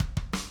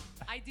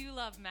I do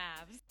love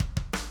Mavs.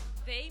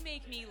 They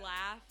make me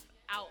laugh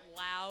out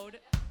loud.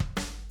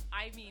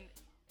 I mean,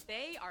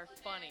 they are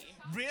funny.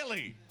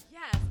 Really?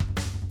 Yes.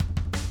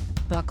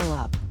 Buckle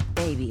up,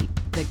 baby.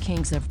 The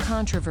kings of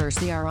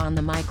controversy are on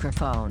the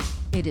microphone.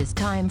 It is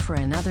time for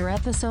another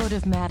episode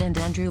of Matt and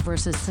Andrew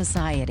versus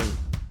Society.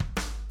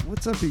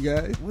 What's up, you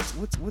guys?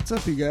 What's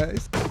up, you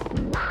guys?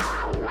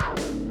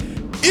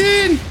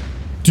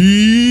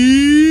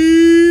 Indeed.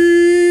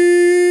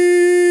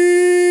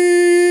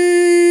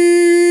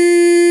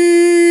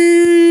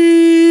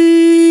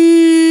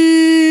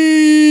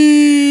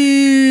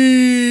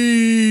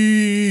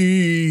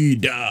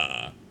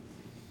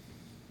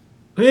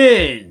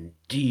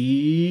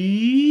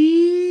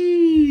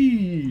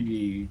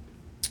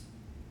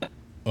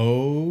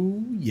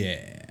 Oh,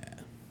 yeah.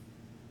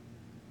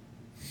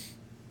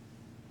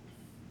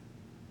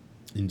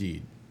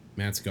 Indeed.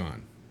 Matt's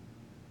gone.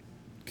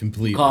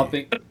 Completely.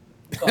 Coughing.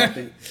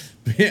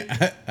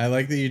 I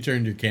like that you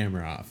turned your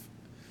camera off.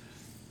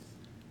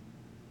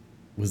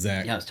 Was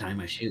that... Yeah, I was tying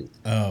my shoes.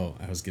 Oh,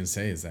 I was going to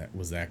say,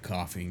 was that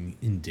coughing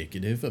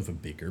indicative of a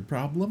bigger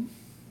problem?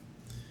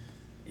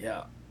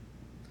 Yeah.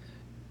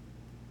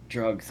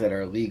 Drugs that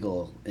are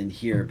legal in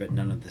here, but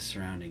none of the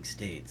surrounding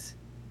states.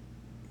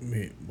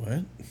 Wait,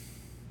 what?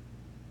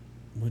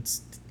 What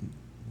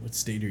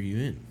state are you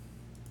in?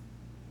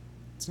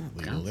 It's not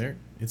legal Wisconsin. there.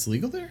 It's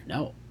legal there?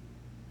 No,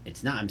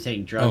 it's not. I'm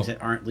saying drugs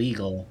that aren't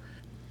legal,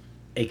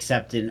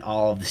 except in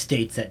all of the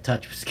states that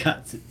touch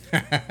Wisconsin.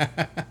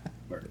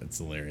 That's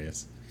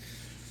hilarious.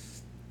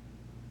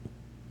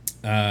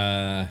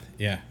 Yeah.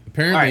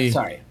 Apparently. All right,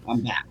 sorry.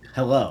 I'm back.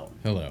 Hello.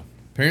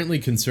 Apparently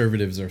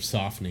conservatives are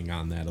softening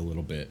on that a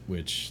little bit,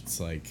 which it's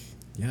like,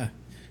 yeah,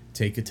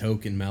 take a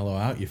toke and mellow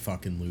out, you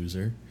fucking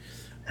loser.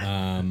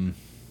 Wonder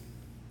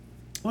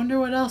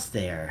what else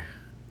they're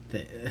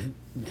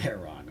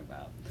wrong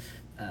about.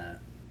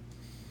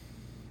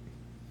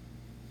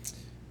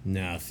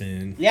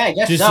 Nothing. Yeah, I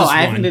guess Just so. this I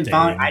haven't one been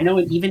following. thing. I know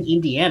even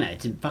Indiana.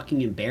 It's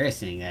fucking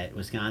embarrassing that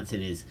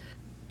Wisconsin is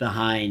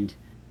behind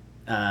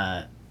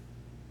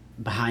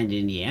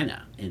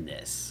Indiana in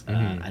this.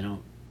 Mm-hmm.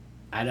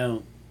 I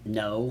don't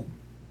know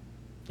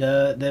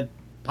the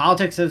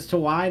politics as to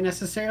why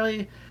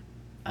necessarily.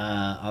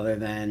 Other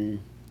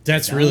than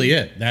That's really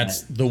it.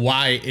 That's the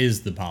why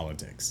is the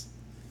politics.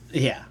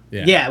 Yeah.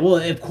 Yeah. Well,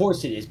 of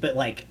course it is, but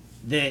like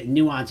the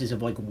nuances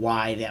of like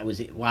why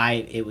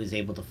it was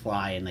able to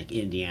fly in like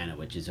Indiana,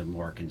 which is a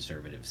more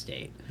conservative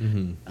state.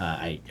 Mm-hmm.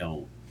 I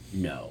don't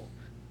know.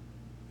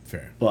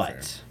 Fair.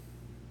 But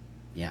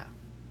yeah,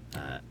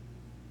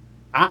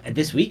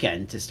 this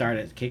weekend to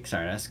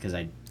kickstart us, because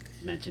I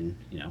mentioned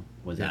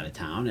was out of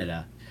town at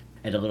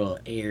a little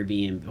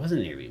Airbnb. It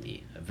wasn't an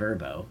Airbnb, a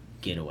Verbo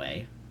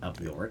getaway up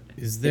north.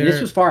 Is And there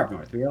this was far up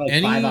north. We were like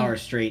any- 5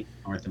 hours straight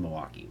north of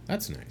Milwaukee.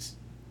 That's nice.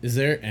 Is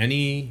there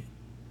any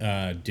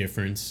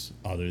difference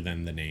other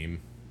than the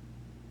name?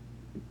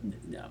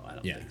 No, I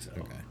don't Yeah. think so.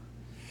 Okay.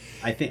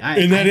 I think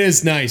And that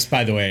is nice,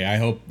 by the way. I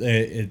hope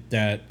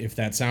that if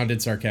that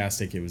sounded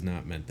sarcastic, it was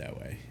not meant that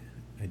way.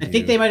 I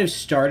think they might have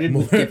started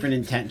with different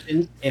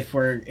intentions. If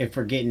we're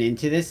getting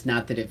into this,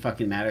 not that it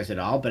fucking matters at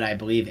all, but I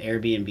believe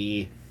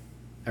Airbnb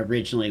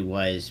originally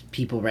was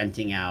people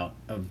renting out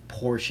a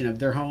portion of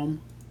their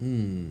home.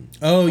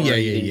 Oh or yeah.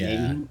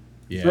 even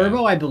Yeah.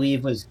 Verbo, I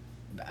believe, was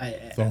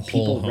The whole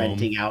people home.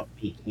 renting out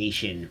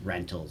vacation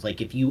rentals.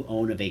 Like if you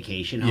own a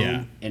vacation home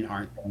Yeah. and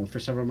aren't home for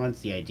several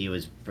months, the idea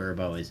was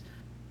Verbo is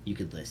you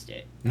could list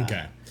it.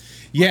 Okay.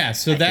 Yeah,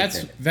 so I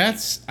think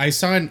that's I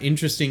saw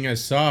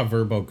a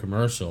Verbo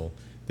commercial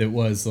that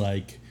was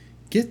like,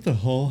 get the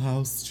whole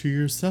house to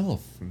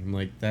yourself. And I'm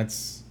like,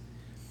 that's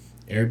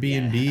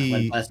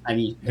Airbnb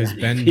has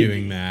been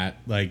doing that.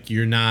 Like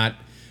you're not,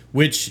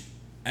 which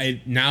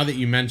now that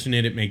you mention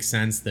it, it makes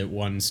sense that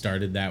one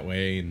started that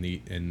way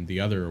and the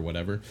other or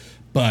whatever.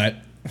 But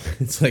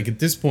it's like at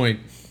this point,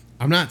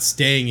 I'm not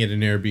staying at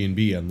an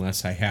Airbnb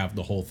unless I have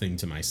the whole thing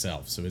to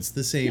myself. So it's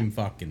the same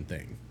fucking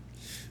thing.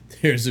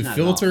 There's a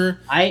filter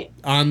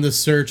on the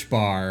search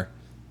bar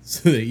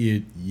so that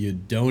you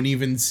don't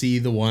even see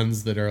the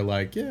ones that are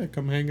like, yeah,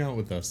 come hang out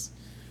with us.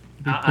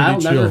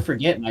 I'll never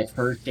forget my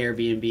first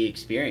Airbnb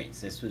experience.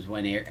 This was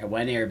when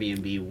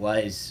Airbnb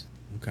was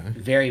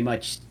very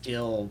much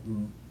still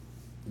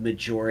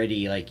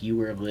majority, like you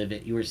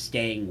were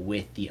staying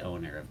with the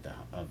owner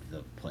of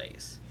the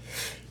place.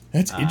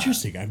 That's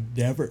interesting. I've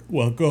never.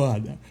 Well, go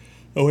on.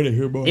 I want to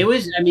hear more. It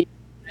was. I mean,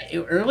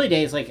 early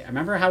days. Like I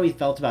remember how we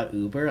felt about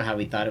Uber. How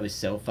we thought it was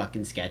so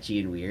fucking sketchy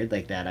and weird.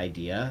 Like that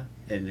idea.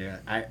 And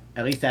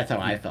at least that's how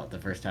I felt the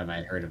first time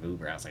I heard of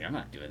Uber. I was like, I'm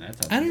not doing that.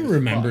 I don't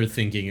remember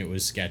thinking it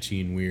was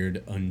sketchy and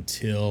weird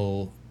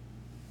until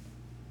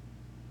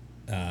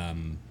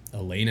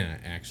Elena,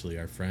 actually,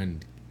 our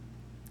friend,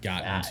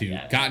 got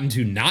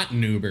into not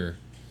an Uber.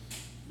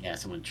 Yeah,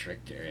 someone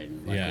tricked her,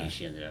 and luckily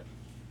she ended up.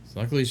 So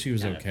luckily she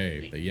was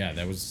okay. But yeah,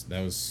 that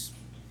was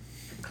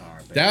car.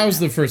 But that was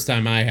the first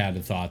time I had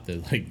a thought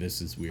that like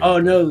this is weird. Oh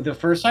no, the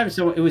first time.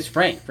 So it was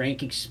Frank.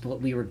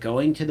 We were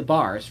going to the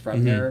bars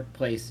from their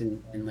place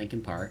in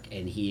Lincoln Park,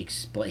 and he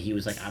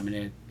was like,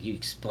 he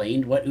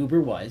explained what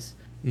Uber was.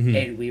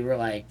 And we were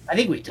like, I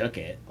think we took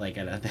it. Like,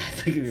 I was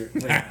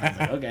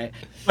like, okay.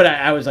 But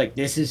I was like,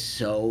 this is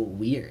so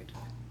weird.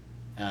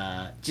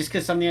 Just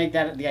because something like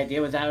that, the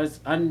idea was that was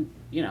unheard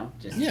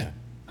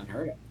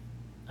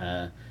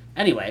of.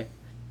 Anyway,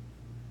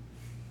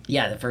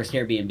 yeah, the first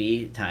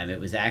Airbnb time, it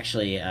was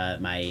actually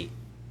I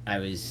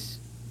was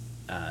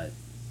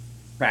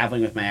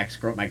traveling with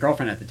my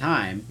girlfriend at the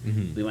time.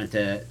 We went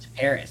to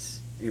Paris.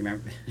 You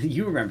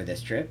remember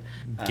this trip?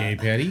 Gay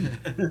Petty?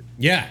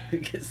 Yeah.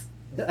 Because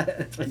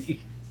that's when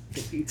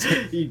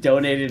you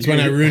donated. It's when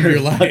I ruined your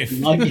life.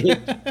 You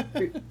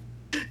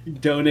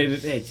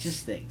donated. It's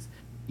just things.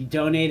 You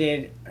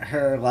donated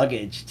her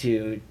luggage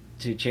to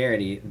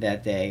charity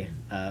that day.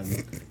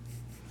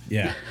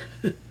 Yeah,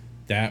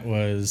 that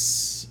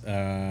was.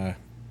 Yeah,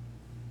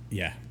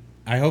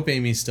 I hope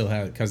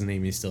cousin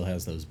Amy still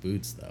has those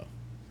boots though.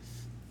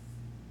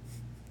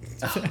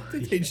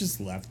 They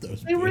just left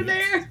those. They were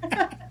there.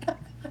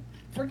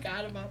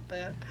 Forgot about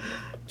that.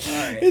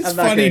 Right. It's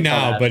funny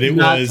now, but it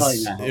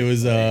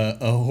was a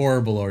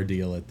horrible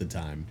ordeal at the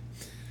time.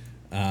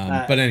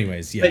 But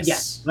anyways,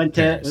 yes. But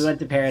yeah, we went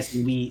to Paris,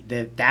 and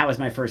that was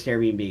my first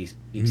Airbnb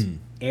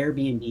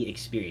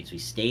experience. We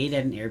stayed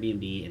at an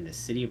Airbnb in the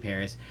city of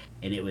Paris,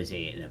 and it was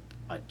a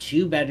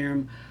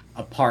 2-bedroom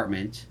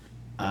apartment,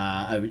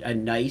 a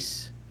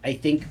nice. I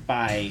think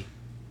by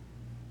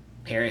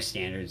Paris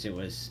standards, it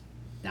was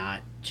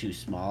not too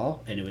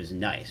small, and it was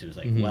nice. It was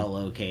like well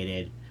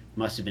located.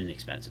 Must have been an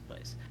expensive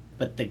place.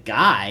 But the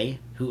guy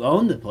who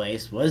owned the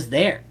place was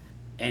there,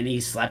 and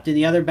he slept in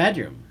the other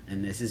bedroom.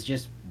 And this is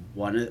just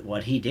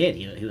what he did.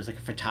 He was like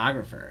a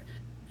photographer,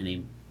 and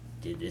he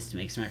did this to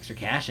make some extra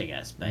cash, I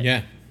guess. But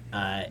yeah,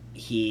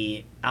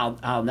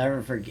 I'll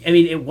never forget. I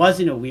mean, it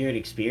wasn't a weird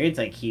experience.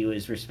 Like, he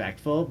was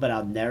respectful, but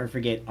I'll never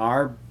forget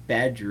our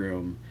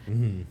bedroom.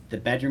 The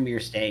bedroom we were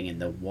staying in,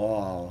 the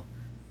wall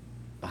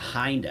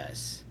behind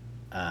us.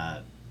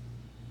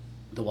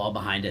 The wall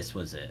behind us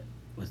was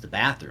the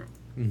bathroom,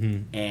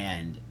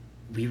 and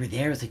we were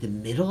there. It was like the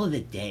middle of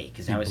the day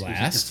because it was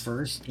like the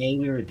first day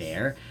we were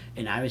there,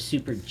 and I was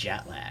super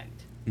jet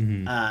lagged.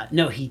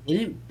 No, he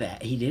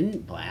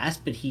didn't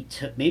blast, but he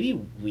took, maybe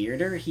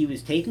weirder, he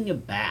was taking a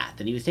bath,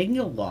 and he was taking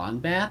a long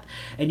bath,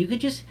 and you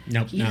could just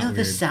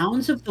the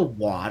sounds of the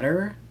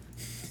water,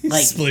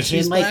 like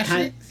splishy, him, like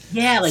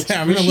like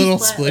having a little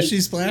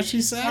splishy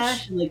splashy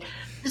sesh. Like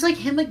just like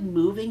him, like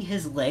moving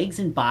his legs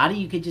and body,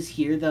 you could just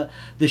hear the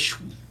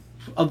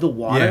of the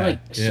water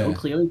so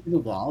clearly through the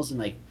walls, and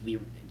like we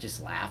were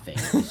just laughing.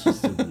 It was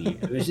just so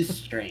weird. It was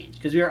just strange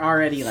because we were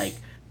already like,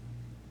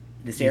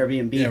 this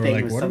Airbnb thing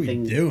like, was what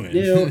something new, and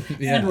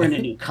we're in a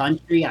new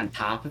country on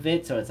top of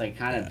it, so it's like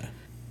kind of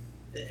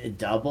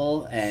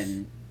double,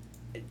 and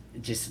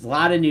just a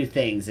lot of new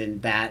things.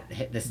 And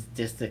the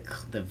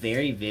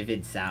very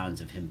vivid sounds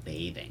of him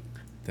bathing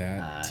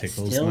that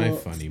tickles my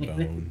funny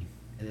bone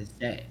to this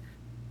day.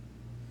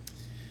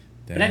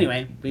 But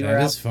anyway,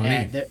 that is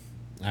funny.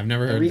 I've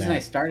never heard that. The reason I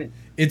started...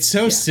 It's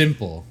so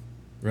simple,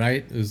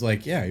 right? It was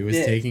like, he was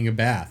taking a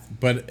bath.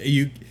 But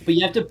you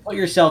have to put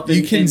yourself in...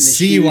 You can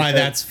see why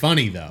that's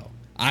funny, though.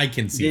 I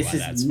can see why that's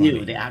funny. This is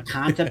new. The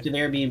concept of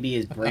Airbnb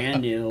is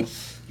brand new.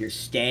 You're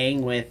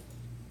staying with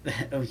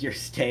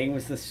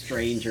the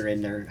stranger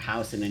in their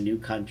house in a new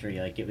country.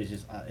 Like, it was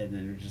just... and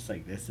then we're just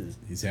like, this is...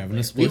 He's having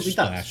a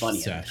splash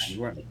funny sesh. We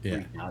weren't like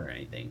freaking out or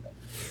anything.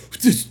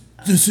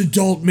 This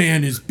adult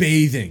man is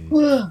bathing.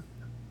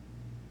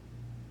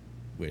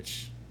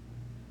 Which...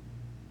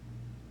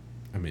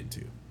 I'm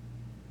into,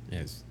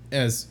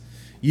 as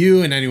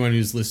you and anyone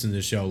who's listened to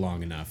the show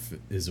long enough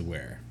is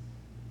aware.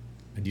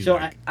 I do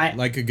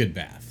like a good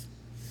bath.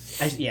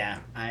 You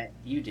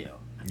do.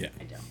 Yeah,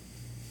 I don't.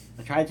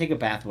 I tried to take a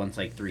bath once,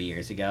 like 3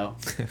 years ago.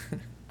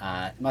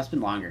 It must have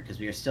been longer because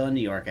we were still in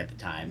New York at the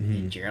time.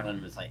 And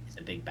Geraldine was like, is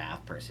a big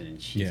bath person, and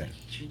she's like,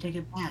 you should take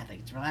a bath. Like,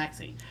 it's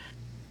relaxing.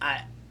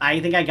 I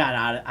think I got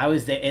out. I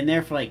was in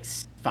there for like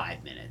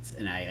 5 minutes,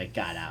 and I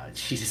got out. And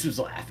she just was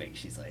laughing.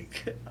 She's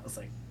like, I was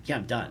like, yeah,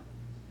 I'm done.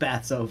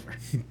 Bath's over.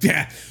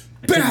 Yeah,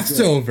 bath's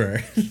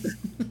over.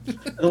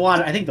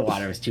 I think the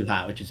water was too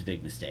hot, which was a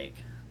big mistake.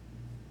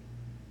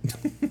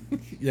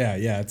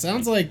 Yeah. It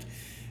sounds like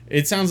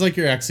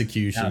your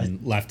execution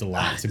left a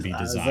lot to be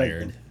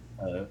desired.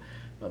 Like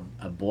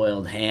a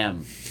boiled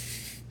ham.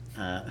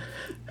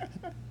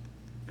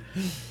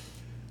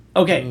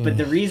 Okay, but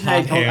the reason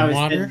I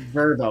was in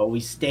Verbo,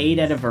 we stayed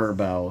at a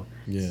Verbo.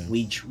 Yeah.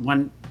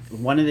 One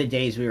of the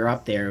days we were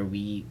up there,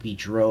 we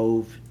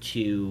drove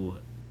to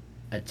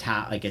a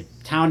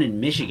town in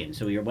Michigan.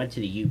 So we went to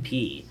the UP.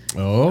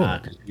 Oh.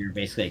 Because we were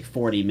basically like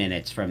 40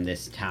 minutes from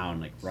this town,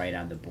 like right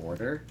on the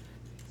border.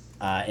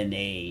 And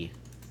they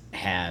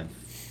have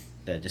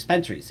the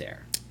dispensaries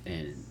there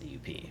in the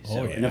UP.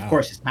 So, and of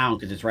course, this town,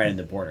 because it's right on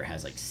the border,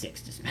 has like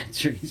 6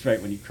 dispensaries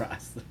right when you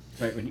cross the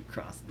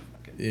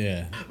fucking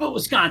Yeah. But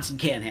Wisconsin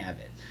can't have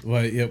it.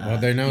 Well, yeah, well,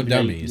 they're no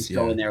dummies.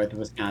 Go in there with the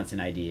Wisconsin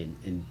ID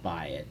and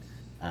buy it.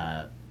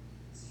 But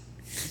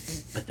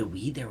the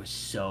weed there was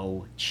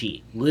so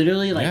cheap.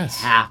 Literally like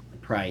half the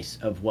price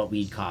of what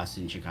weed costs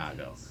in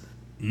Chicago.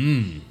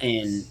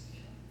 And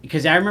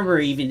because I remember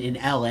even in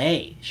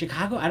LA,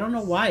 Chicago, I don't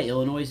know why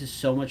Illinois is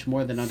so much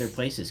more than other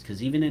places.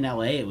 Because even in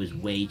LA, it was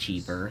way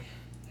cheaper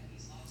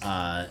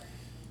than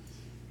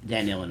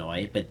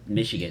Illinois. But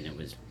Michigan, it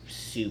was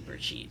super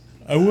cheap.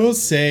 I will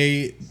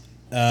say,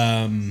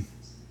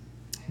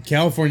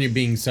 California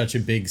being such a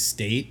big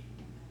state,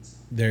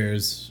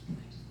 there's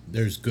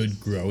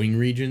good growing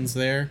regions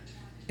there.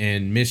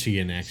 And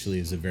Michigan actually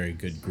is a very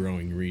good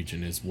growing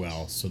region as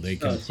well. So they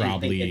can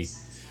probably...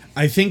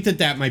 I think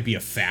that might be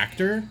a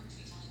factor.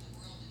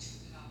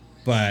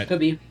 But could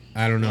be.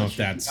 I don't know if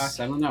that's...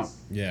 I don't know.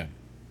 Yeah.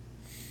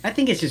 I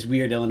think it's just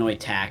weird Illinois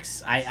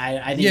tax.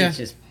 I think it's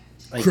just...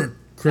 like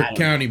Crook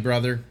County,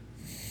 brother.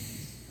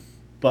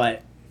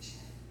 But...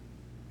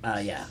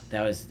 yeah,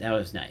 that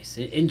was nice.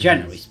 In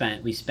general,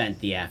 we spent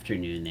the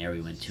afternoon there.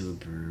 We went to a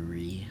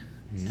brewery.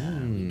 We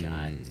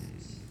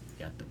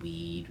got the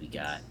weed. We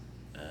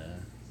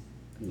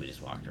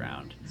just walked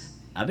around.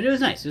 But it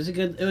was nice. It was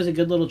a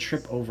good little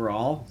trip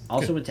overall.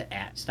 Also went to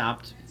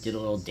did a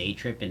little day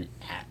trip in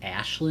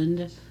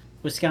Ashland,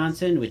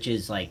 Wisconsin, which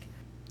is like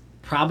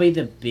probably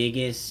the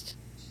biggest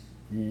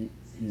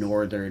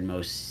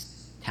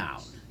northernmost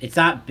town. It's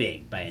not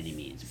big by any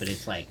means, but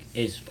it's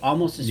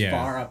almost as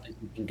far up as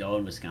you can go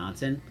in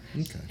Wisconsin.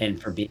 Okay.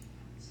 And for being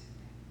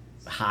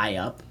high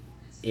up,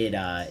 it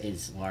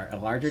is a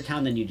larger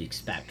town than you'd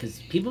expect. Because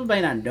people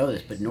might not know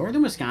this, but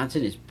northern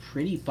Wisconsin is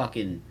pretty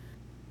fucking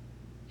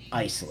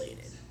isolated.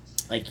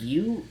 Like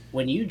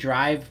when you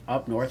drive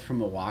up north from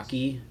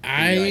Milwaukee,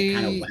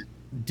 I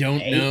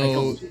don't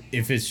know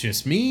if it's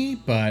just me,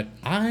 but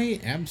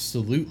I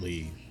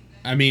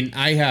mean,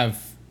 I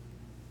have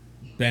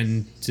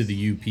been to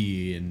the UP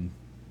and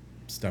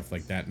stuff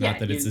like that. Not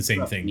that it's the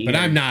same thing, but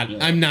I'm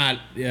not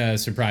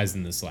surprised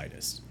in the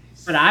slightest.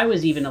 But I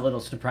was even a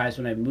little surprised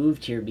when I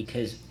moved here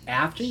because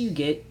after you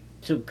get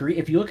to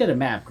if you look at a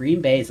map,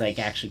 Green Bay is like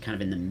actually kind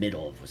of in the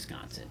middle of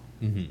Wisconsin.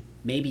 Mm-hmm.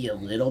 Maybe a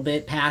little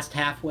bit past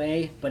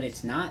halfway, but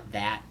it's not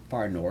that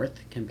far north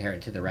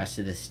compared to the rest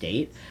of the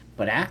state.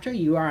 But after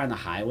you are on the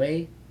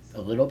highway,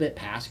 a little bit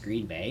past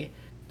Green Bay,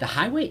 the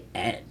highway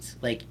ends.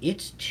 Like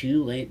it's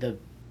too late.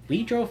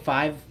 We drove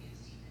a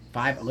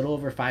little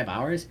over 5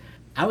 hours.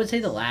 I would say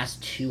the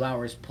last 2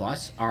 hours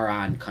plus are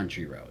on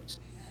country roads.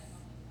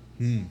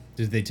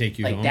 Did they take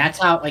you home? That's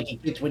how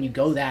it's when you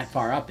go that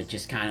far up, it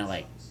just kind of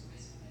like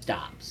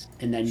stops,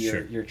 and then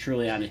you're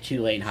truly on a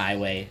 2-lane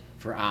highway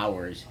for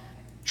hours,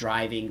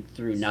 driving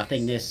through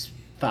nothingness,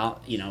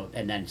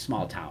 and then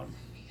small town.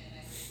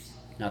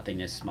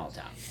 Nothingness, small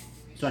town.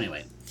 So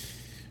anyway,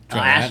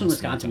 Ashland,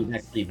 Wisconsin was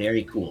actually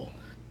very cool.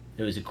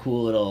 It was a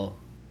cool little.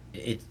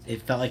 It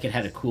felt like it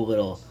had a cool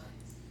little.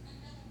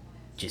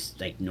 Just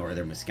like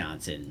northern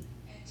Wisconsin,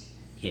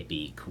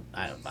 hippie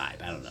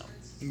vibe. I don't know.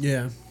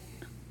 Yeah.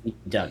 We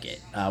dug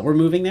it. We're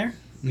moving there.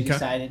 We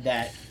decided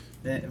that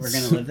we're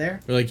going to live there.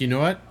 We're like, you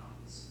know what?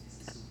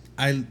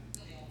 I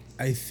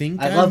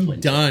think I'm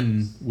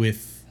done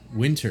with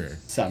winter.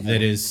 Summer.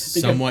 That is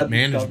somewhat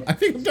manageable. I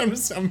think I'm done with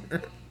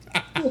summer.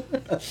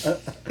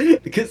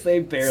 Because they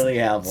barely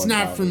have one. It's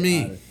not for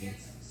me. Honestly.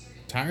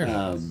 Tired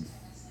of it.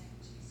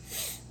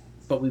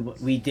 But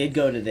we did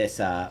go to this.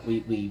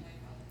 We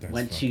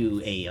went to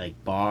a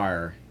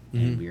bar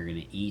and we were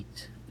going to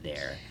eat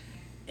there.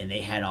 And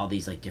they had all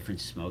these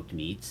different smoked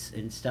meats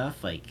and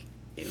stuff. It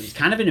was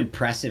kind of an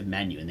impressive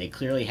menu, and they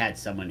clearly had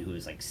someone who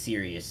was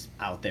serious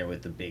out there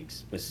with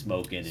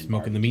smoking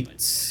the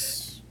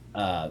meats.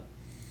 I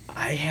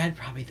had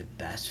probably the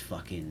best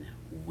fucking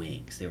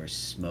wings. They were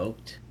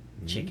smoked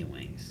chicken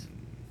wings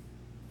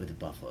with a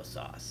buffalo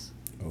sauce.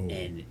 Oh,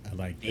 and I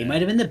like that. They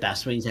might have been the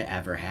best wings I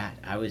ever had.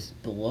 I was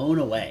blown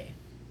away.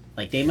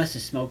 They must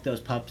have smoked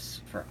those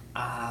pups for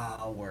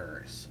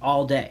hours,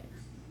 all day.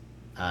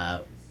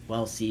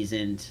 Well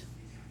seasoned,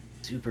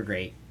 super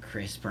great,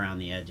 crisp around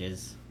the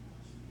edges.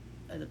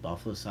 The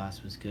buffalo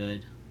sauce was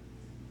good.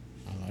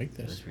 I like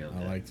this. It was real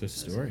good. I like this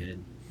story.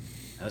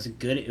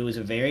 It was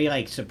a very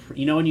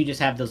when you just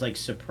have those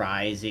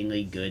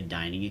surprisingly good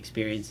dining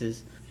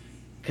experiences,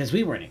 because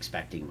we weren't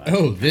expecting much.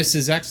 Oh, this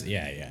is actually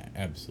yeah,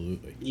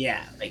 absolutely.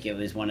 Yeah, it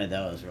was one of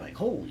those. We're like,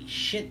 holy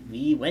shit,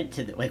 we went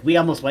to we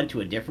almost went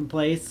to a different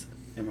place,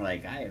 and we're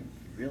like, I am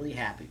really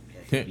happy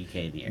we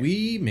came here.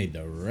 We made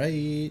the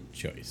right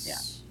choice. Yeah.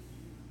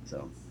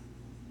 So,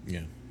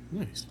 yeah,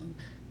 nice.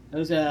 It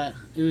was a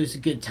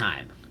good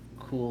time.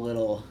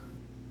 Cool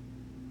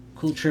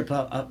trip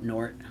up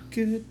north.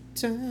 Good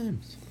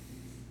times.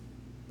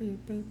 But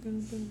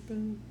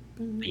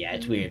yeah,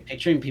 it's weird.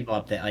 Picturing people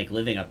up there,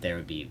 living up there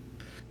would be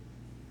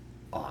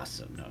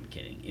awesome. No, I'm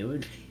kidding. It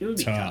would be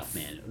tough,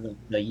 man.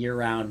 The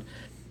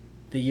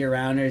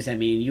year-rounders, I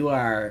mean,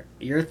 you're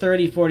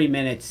 30, 40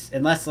 minutes,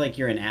 unless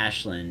you're in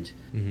Ashland,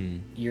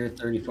 you're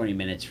 30, 40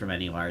 minutes from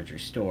any larger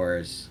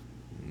stores.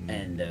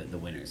 And the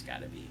winter's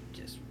got to be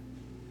just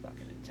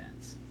fucking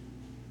intense.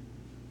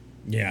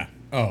 Yeah.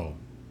 Oh,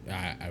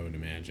 I would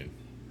imagine.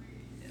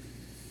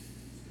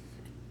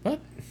 But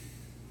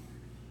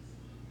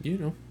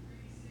you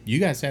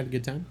guys had a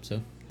good time,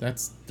 so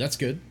that's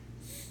good.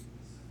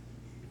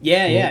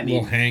 Yeah, yeah. I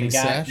Little mean, hang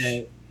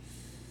sesh.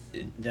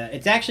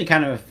 It's actually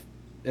kind of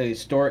a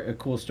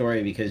cool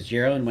story because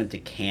Geraldine went to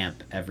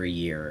camp every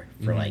year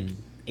for like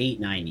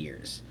 8-9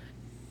 years.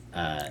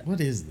 What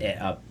is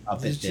that? Up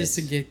Is at it just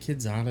to this. get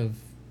kids out of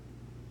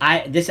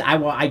I do out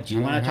of the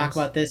want to talk house?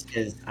 about this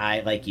because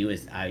I like you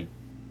is I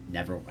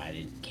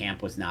didn't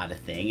camp was not a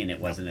thing and it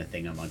No. wasn't a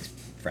thing amongst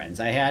friends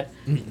I had,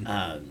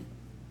 um,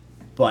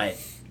 but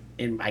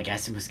I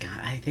guess in Wisconsin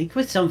I think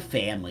with some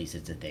families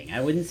it's a thing. I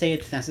wouldn't say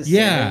it's necessarily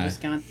a Yeah,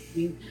 Wisconsin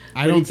thing,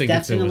 I but don't it's think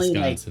it's a definitely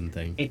like Wisconsin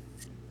thing. it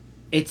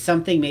it's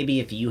something maybe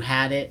if you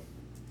had it.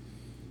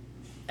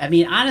 I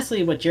mean,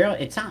 honestly, what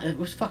Gerald it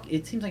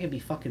seems like it'd be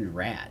fucking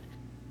rad.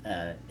 If I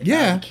was a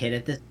Yeah. kid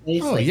at this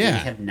place, Oh like they just yeah.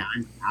 have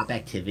non-stop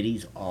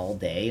activities all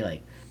day,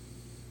 like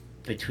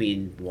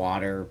between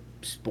water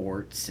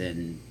sports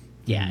and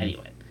yeah. Mhm.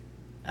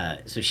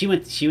 Anyway, so she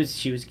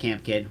was a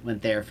camp kid,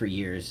 went there for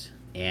years,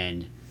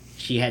 and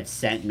she had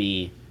sent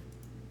me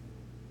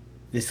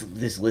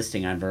this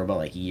listing on Verbo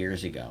like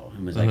years ago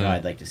and was like, oh, Uh-huh.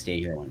 I'd like to stay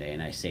here one day,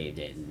 and I saved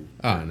it, and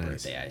for Oh, her nice.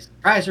 birthday I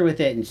surprised her with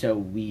it, and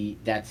so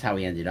that's how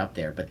we ended up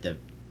there. But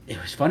it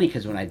was funny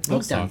because when I That's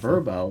booked on thoughtful.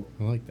 Verbo,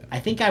 I like that. I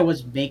think I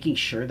was making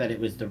sure that it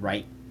was the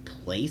right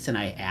place, and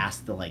I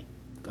asked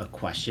a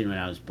question when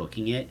I was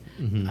booking it.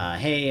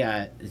 Hey,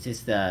 is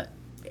this the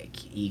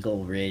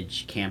Eagle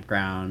Ridge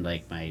campground?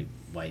 Like my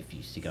wife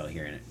used to go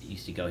here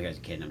as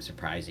a kid, and I'm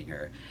surprising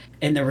her.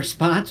 And the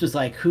response was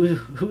like,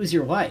 who's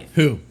your wife?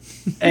 Who?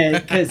 And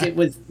because it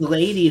was the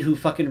lady who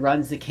fucking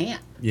runs the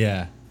camp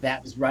Yeah.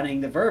 that was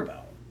running the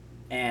Verbo,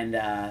 and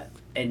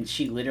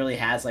she literally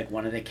has like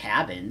one of the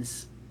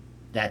cabins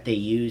that they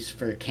use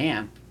for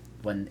camp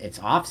when it's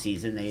off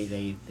season.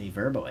 They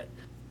Verbo it.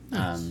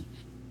 Nice.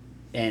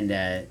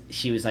 And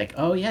she was like,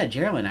 "Oh yeah,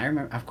 Geraldine. I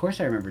remember. Of course,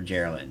 I remember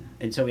Geraldine."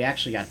 And so we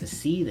actually got to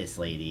see this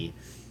lady,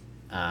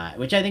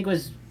 which I think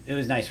was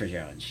nice for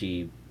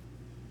Geraldine.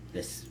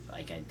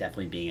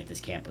 Definitely being at this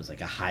camp was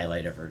like a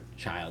highlight of her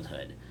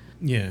childhood.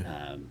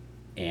 Yeah.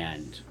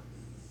 And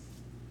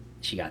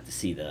she got to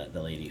see the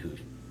lady who,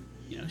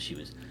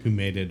 Who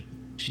made it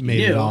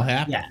knew. all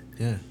happen?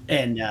 Yeah,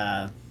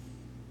 Yeah.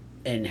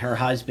 and her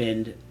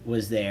husband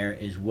was there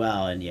as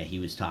well, and yeah, he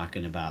was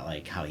talking about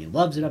like how he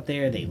loves it up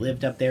there. They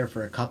lived up there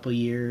for a couple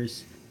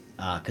years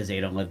because they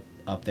don't live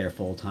up there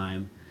full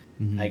time,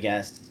 I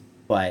guess.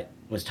 But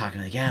was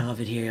talking like, yeah, I love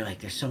it here. Like,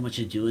 there's so much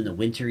to do in the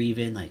winter,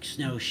 even like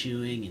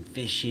snowshoeing and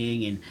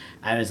fishing. And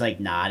I was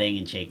like nodding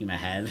and shaking my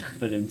head,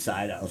 but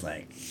inside I was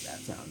like, that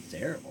sounds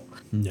terrible.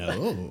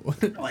 No.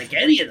 I don't like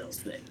any of those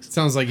things.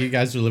 Sounds like you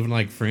guys are living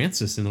like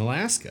Francis in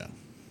Alaska.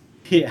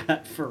 Yeah,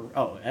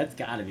 that's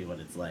got to be what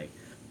it's like.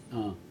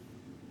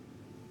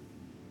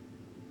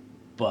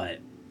 But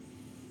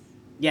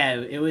yeah,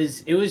 it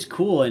was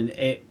cool, and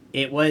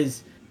it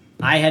was.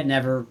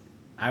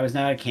 I was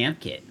not a camp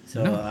kid,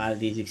 so No. a lot of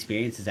these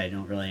experiences I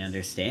don't really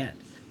understand,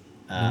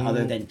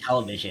 other than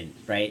television,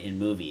 right? In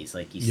movies,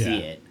 like you see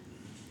it,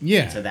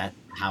 Yeah. so that's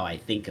how I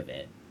think of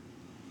it.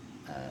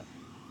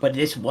 But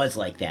this was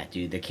like that,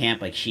 dude. The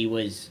camp, like she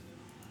was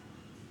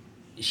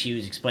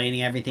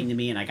explaining everything to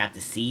me, and I got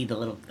to see the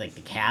little like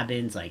the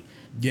cabins, like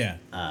Yeah.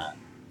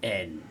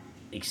 and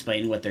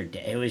explain what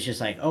it was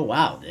just like, oh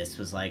wow, this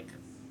was like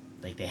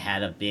they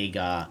had a big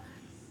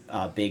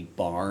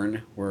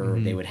barn where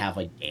they would have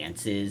like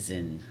dances,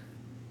 and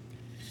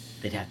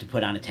they'd have to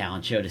put on a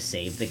talent show to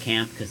save the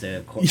camp because the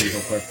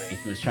evil corporation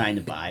was trying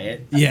to buy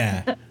it.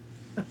 Yeah.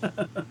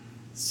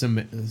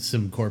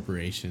 Some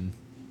corporation.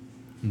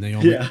 And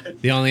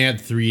they only had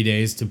 3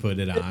 days to put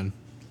it on.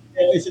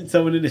 They sent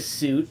someone in a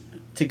suit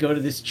to go to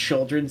this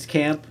children's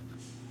camp.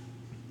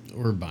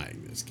 We're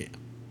buying this camp.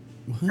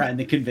 What? Trying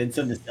to convince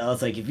them to sell.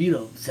 It's like, if you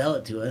don't sell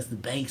it to us, the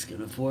bank's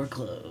gonna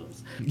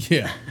foreclose.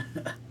 Yeah.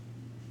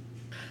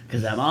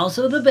 Because I'm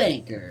also the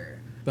banker.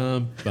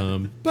 Bum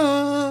bum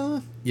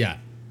bum. Yeah.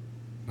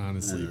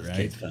 Honestly, right?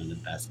 Kids found the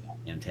best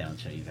goddamn talent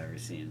show you've ever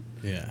seen.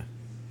 Yeah.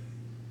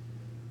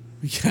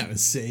 We gotta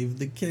save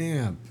the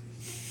camp.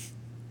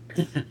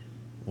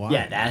 Why?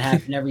 Yeah, that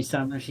happened every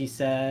summer, she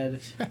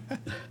said.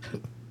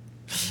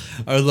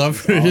 I would love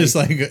for just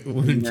like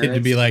one kid to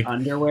be like,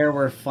 underwear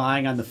were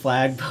flying on the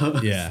flag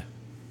post. yeah.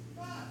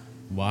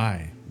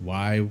 Why?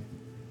 Why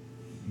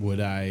would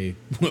I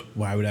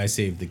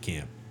save the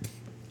camp?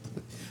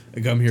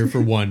 I come here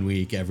for 1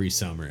 week every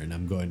summer, and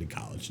I'm going to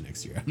college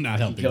next year. I'm not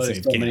helping go to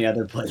save so camp. many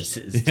other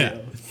places. Yeah.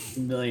 Too. A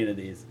million of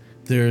these.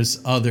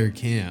 There's other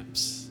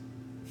camps.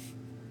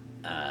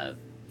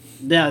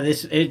 No,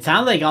 it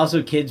sounds like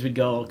also kids would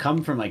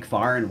come from like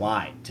far and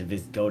wide to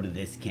go to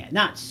this camp.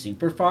 Not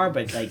super far,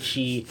 but like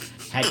she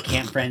had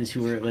camp friends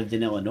who lived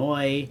in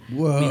Illinois.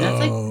 Whoa. I mean, that's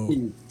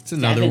like it's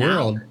another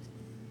world. Hours.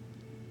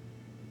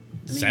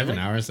 I mean, 7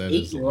 like hours? That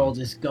is 8-year-old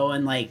is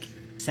going like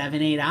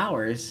 7-8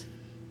 hours.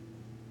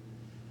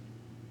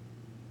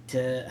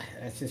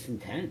 That's just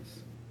intense.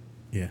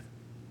 Yeah.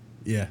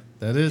 Yeah,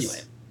 that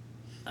is.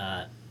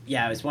 Anyway,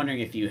 I was wondering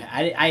if you.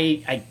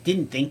 I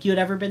didn't think you had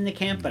ever been to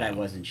camp, but I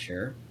wasn't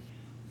sure.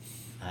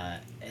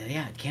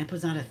 Yeah, camp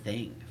was not a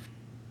thing.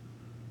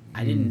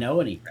 I didn't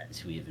know any friends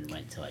who even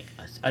went to like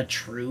a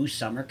true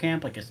summer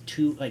camp, like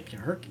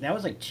that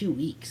was like 2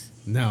 weeks.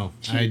 No,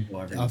 I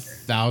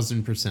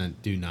 1,000%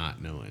 do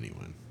not know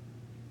anyone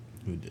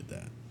who did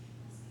that,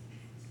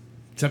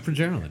 except for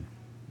Geraldine,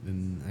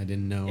 and I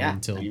didn't know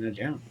until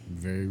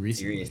very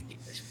recently.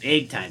 Serious,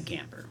 big time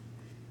camper.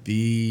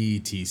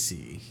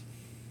 BTC.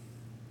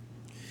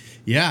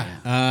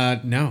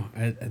 Yeah. No,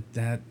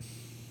 that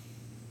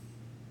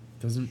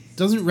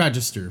doesn't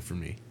register for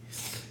me.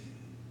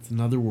 It's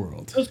another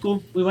world. It was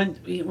cool. We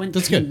went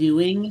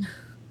canoeing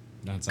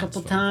a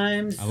couple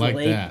times. I like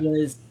that.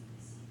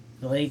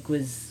 The lake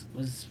was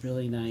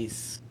really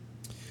nice.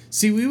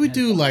 See, we would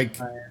do like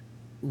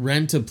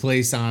rent a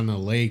place on a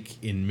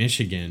lake in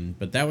Michigan,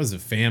 but that was a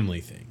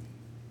family thing.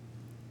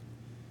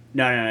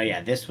 No.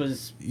 Yeah, this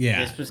was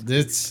a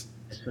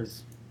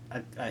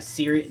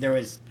series. There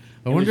was.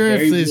 I wonder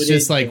if it's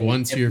just like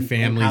once your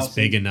family's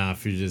big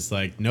enough, you're just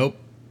like, nope,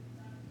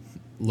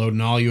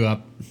 loading all you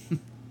up.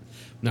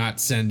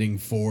 Not sending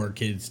 4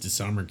 kids to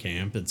summer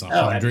camp. It's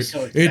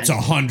 $100. It's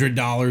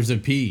 $100 a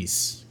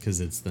piece because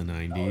it's the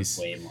 90s. Oh, it's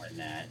way more than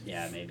that.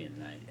 Yeah, maybe in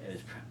the 90s.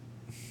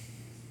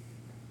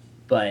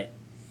 But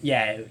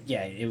yeah,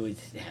 it would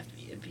have to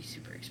be. It'd be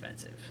super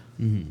expensive.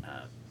 Mm-hmm.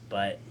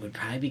 But would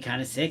probably be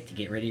kind of sick to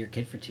get rid of your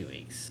kid for 2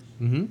 weeks.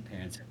 Mm-hmm.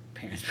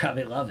 Parents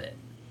probably love it.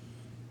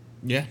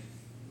 Yeah.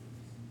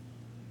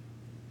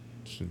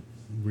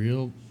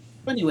 Real.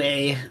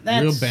 Anyway,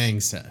 real bang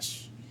sesh.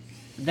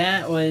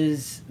 That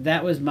was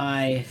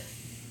my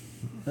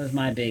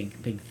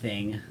big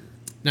thing.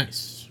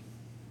 Nice.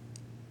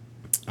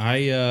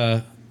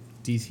 I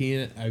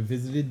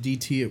visited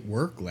DT at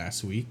work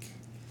last week.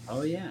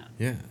 Oh yeah.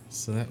 Yeah.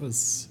 So it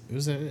was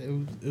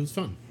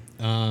fun.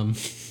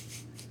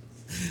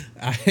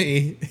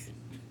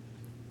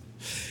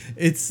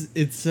 It's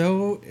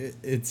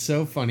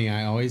so funny.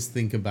 I always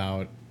think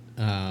about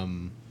I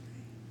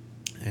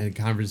had a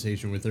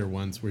conversation with her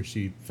once where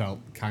she felt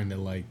kind of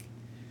like,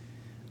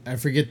 I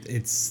forget,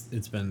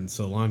 it's been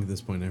so long at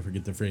this point, I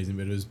forget the phrasing,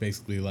 but it was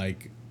basically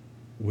like,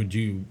 would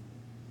you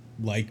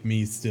like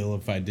me still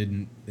if I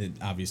didn't,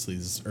 obviously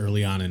this is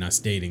early on in us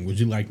dating, would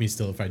you like me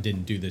still if I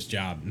didn't do this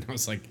job? And I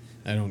was like,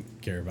 I don't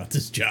care about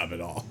this job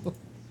at all.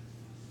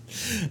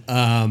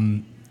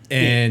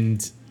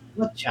 And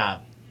what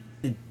job?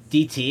 The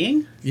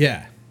DTing?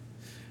 Yeah.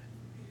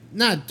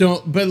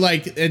 But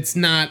like, it's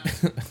not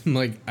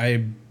like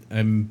I'm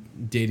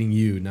dating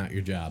you, not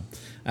your job.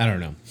 I don't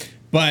know.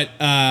 But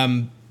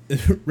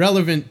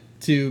relevant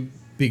to,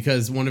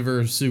 because one of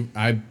her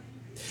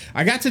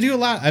I got to do a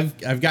lot.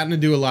 I've gotten to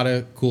do a lot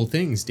of cool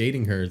things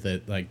dating her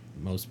that like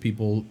most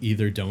people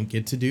either don't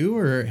get to do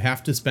or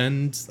have to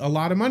spend a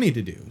lot of money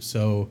to do.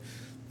 So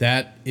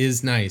that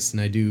is nice,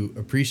 and I do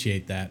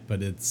appreciate that.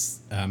 But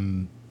it's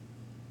I'm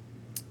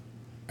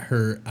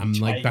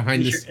like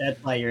behind this.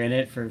 That's why you're in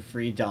it, for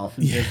free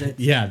dolphin visits.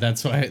 Yeah,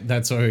 that's why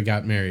we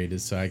got married,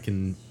 is so I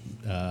can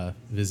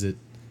visit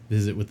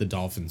with the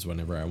dolphins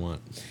whenever I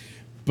want.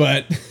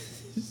 But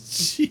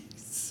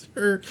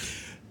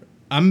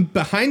I'm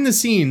behind the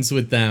scenes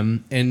with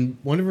them, and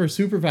one of our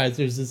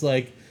supervisors is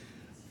like,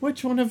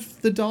 which one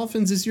of the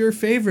dolphins is your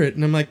favorite?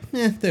 And I'm like,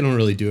 they don't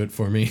really do it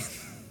for me.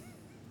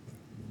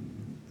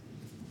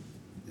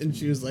 And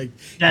she was like,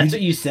 that's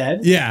what you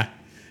said? Yeah.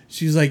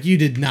 She was like, you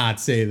did not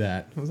say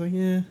that. I was like,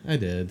 yeah, I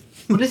did.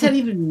 What does that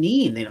even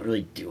mean? They don't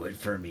really do it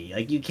for me.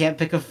 Like, you can't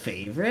pick a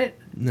favorite?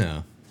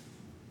 No.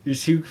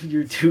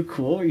 You're too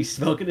cool? Are you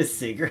smoking a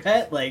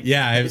cigarette? Like,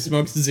 yeah, I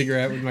smoked a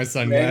cigarette with my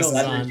sunglasses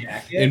on,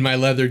 in my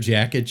leather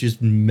jacket,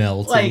 just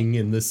melting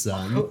in the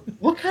sun.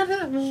 What kind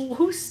of?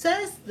 Who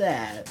says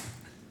that?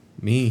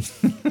 Me.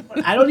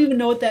 I don't even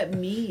know what that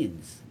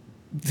means.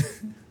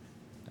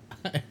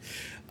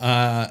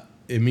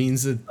 It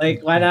means that.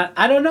 Like, why not?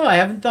 I don't know. I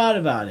haven't thought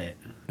about it.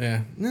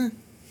 Yeah.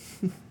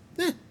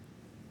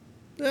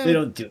 They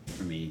don't do it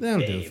for me. They don't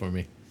do it for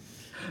me.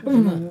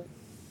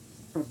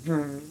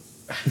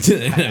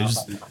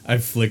 I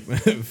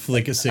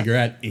flick a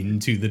cigarette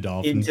into the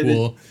dolphin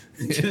pool.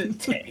 Into the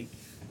tank.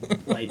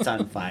 Lights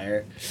on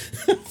fire.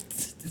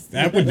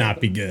 That would not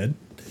be good.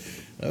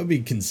 That would be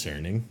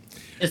concerning.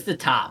 It's the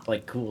top,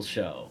 like, cool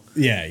show.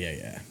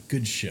 Yeah.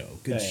 Good show.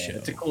 Good show.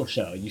 It's a cool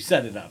show. You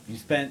set it up.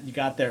 You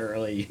got there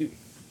early.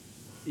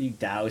 You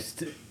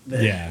doused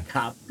the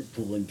top of the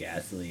pool in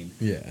gasoline.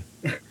 Yeah.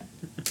 I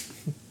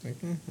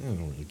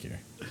don't really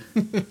care.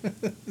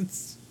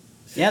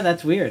 Yeah,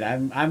 that's weird.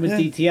 I'm with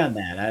DT on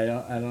that. I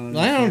don't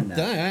understand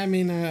that. I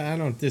mean, I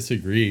don't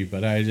disagree,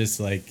 but I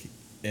just like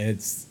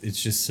it's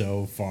just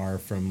so far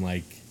from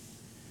like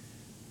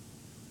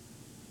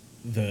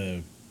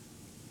the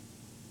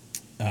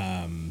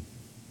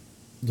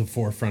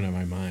forefront of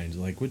my mind.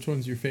 Like, which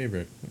one's your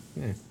favorite?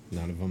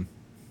 None of them.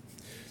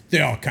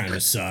 They all kind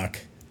of suck.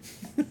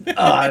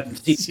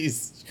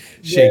 She's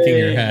shaking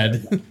her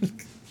head.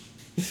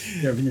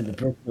 Everything the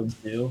Brookfields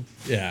do.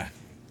 Yeah.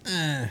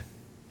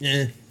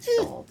 It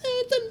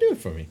doesn't do it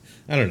for me.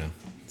 I don't know.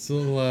 It's a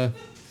little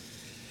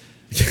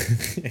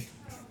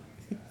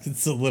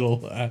it's a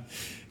little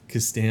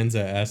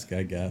Costanza-esque,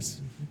 I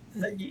guess.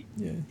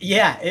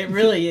 Yeah, it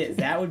really is.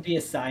 That would be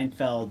a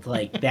Seinfeld,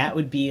 like that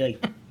would be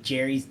like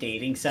Jerry's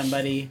dating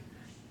somebody,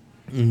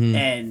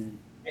 and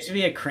it should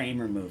be a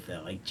Kramer move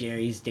though. Like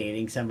Jerry's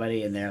dating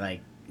somebody, and they're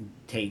like,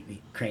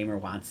 Kramer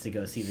wants to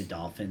go see the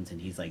Dolphins,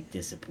 and he's like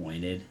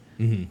disappointed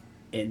in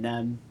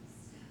them,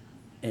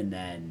 and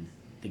then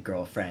the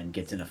girlfriend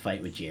gets in a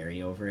fight with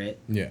Jerry over it.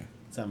 Yeah.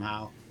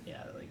 Somehow,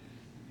 yeah, like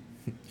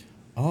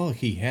all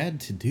he had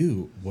to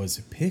do was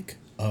pick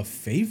a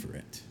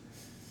favorite.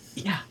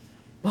 Yeah.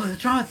 Well,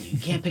 what's wrong with you? You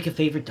can't pick a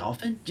favorite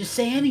dolphin? Just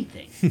say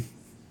anything.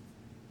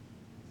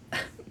 I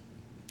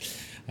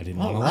didn't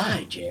want to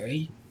lie,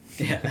 Jerry.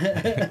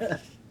 Yeah.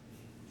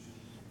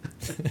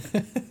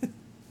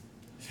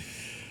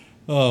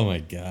 Oh my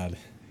god.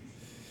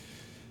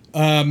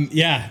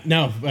 Yeah,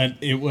 no, but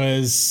it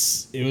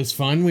was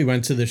fun. We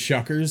went to the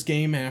Shuckers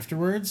game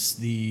afterwards,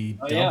 the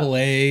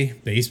AA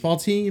baseball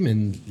team,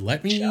 and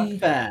let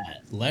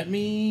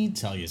me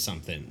tell you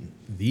something.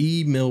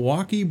 The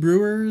Milwaukee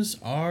Brewers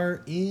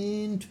are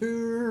in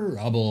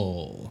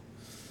trouble.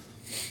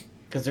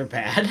 Because they're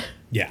bad?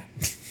 Yeah.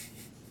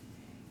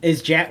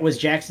 Was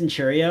Jackson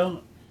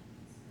Churio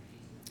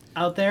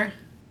out there?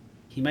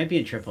 He might be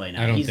in AAA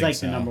now. He's like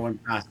the number one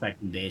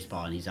prospect in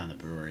baseball, and he's on the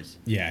Brewers.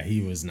 Yeah,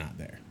 he was not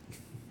there.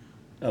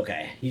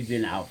 Okay, he's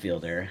been an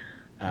outfielder,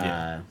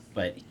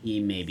 but he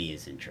maybe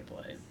is in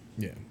AAA.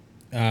 Yeah.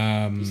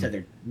 You said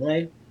they're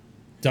AA?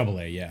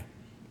 AA, yeah.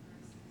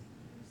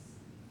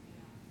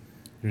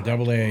 They're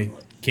AA.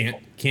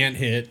 Can't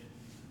hit.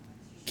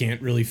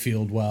 Can't really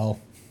field well.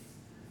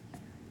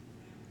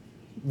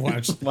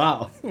 Watch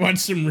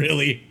some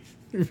really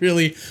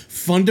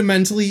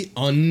fundamentally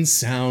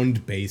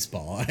unsound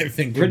baseball, I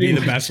think would be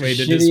the best way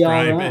to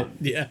describe it.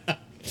 Yeah.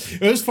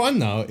 It was fun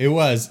though. It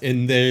was.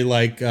 And they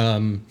like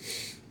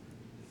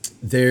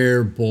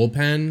their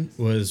bullpen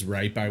was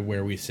right by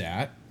where we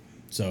sat.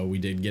 So we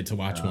did get to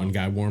watch one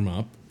guy warm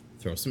up,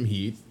 throw some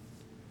heat.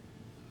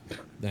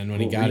 Then when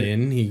he got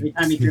in, he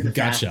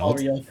got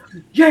shelled. Like,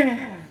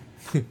 yeah!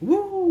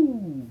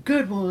 Woo!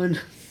 Good one.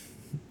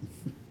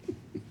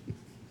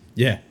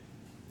 Yeah.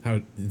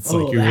 It's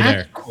like you were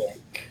there.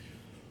 Quick.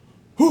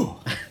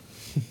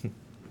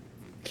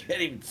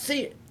 Can't even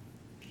see it.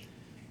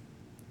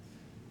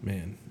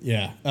 Man,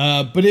 yeah.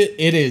 But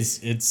it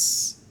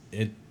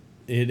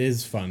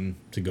is fun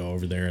to go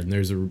over there, and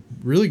there's a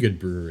really good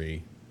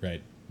brewery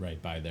right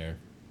by there.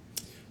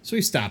 So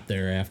we stopped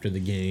there after the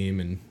game,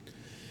 and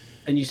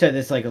you said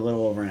it's like a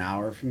little over an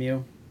hour from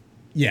you?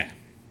 Yeah.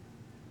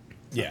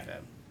 Yeah.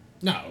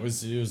 No, it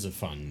was a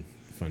fun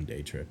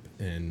day trip,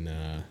 and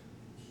I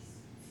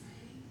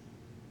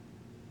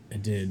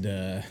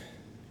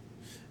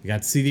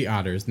got to see the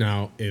otters.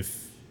 Now,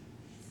 if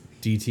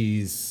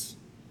DT's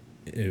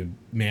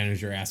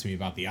manager asked me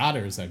about the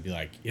otters, I'd be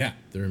like, yeah,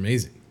 they're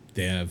amazing.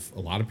 They have a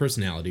lot of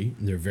personality,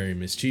 and they're very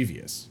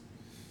mischievous.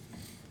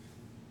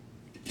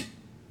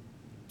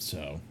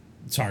 So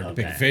it's hard to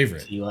pick a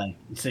favorite.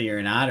 So you're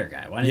an otter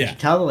guy. Why didn't you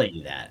tell the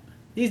lady that?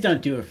 These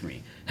don't do it for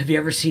me. Have you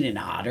ever seen an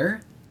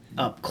otter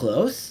up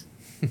close?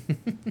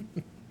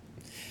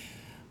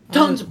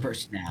 Tons of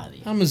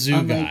personality. I'm a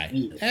zoo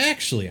guy.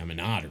 Actually, I'm an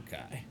otter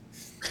guy.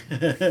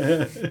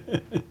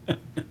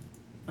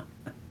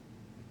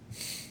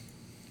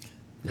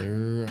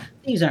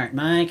 These aren't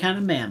my kind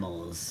of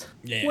mammals.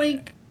 Yeah.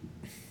 Wink.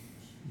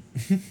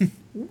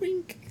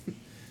 Wink.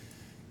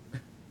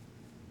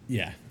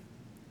 Yeah.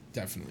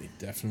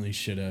 Definitely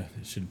should have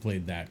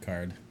played that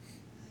card.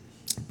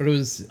 But it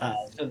was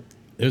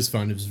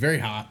fun. It was very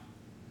hot.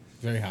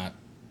 Very hot.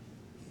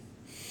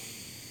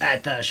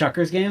 At the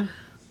Shuckers game?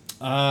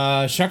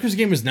 Shuckers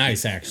game was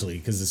nice actually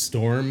because the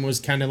storm was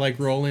kind of like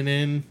rolling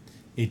in.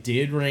 It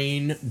did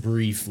rain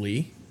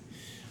briefly,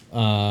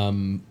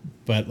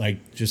 but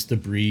like just the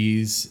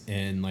breeze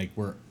and like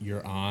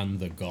you're on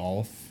the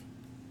Gulf,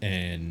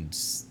 and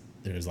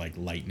there's like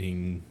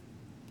lightning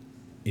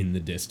in the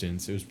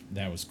distance.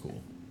 That was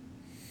cool.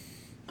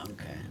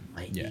 Okay,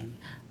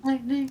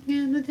 lightning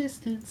in the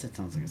distance. That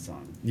sounds like a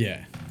song.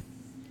 Yeah.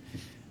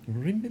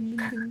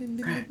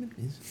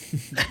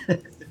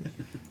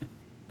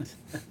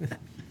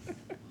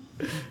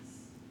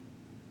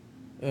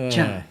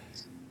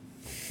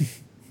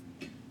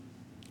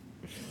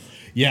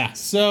 Yeah,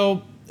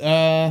 so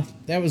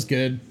that was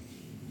good,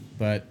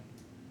 but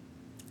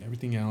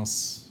everything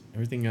else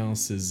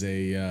is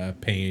a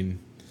pain.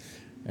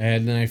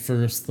 And then I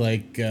first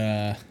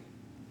they're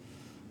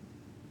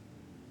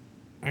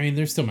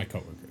still my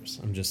coworkers.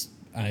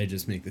 I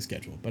just make the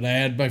schedule. But I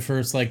had my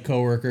first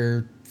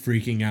coworker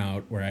freaking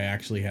out where I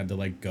actually had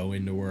to go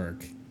into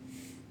work.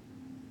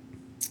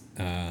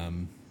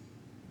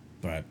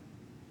 But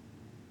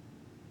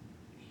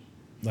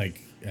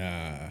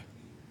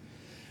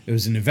it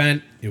was an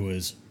event. It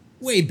was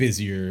way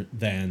busier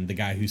than the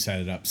guy who set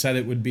it up said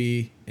it would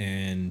be,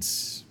 and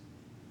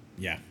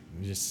yeah,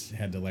 we just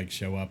had to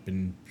show up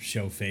and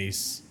show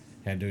face.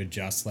 Had to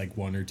adjust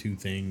one or two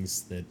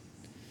things that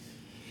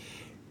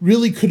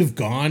really could have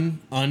gone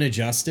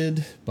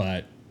unadjusted,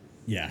 but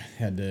yeah,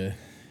 had to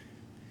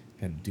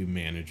do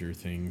manager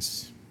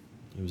things.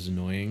 It was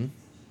annoying.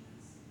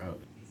 Oh.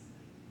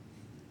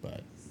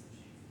 But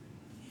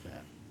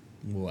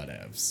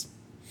whatevs.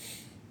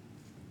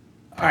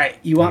 All right,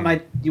 you want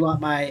my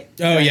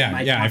Oh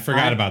yeah, I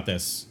forgot about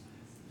this.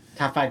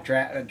 Top 5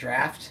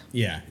 draft?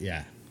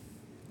 Yeah.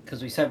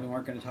 Because we said we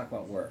weren't going to talk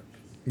about work.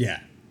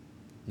 Yeah.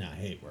 No, I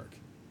hate work.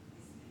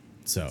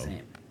 So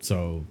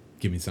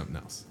give me something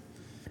else.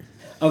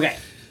 Okay.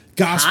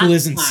 Gospel Top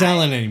isn't 5.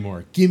 selling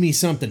anymore. Give me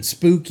something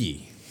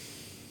spooky.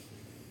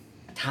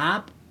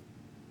 Top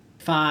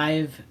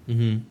 5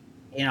 in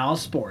all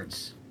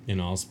sports. In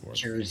all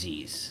sports.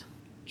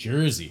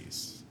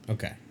 Jerseys.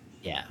 Okay.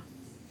 Yeah.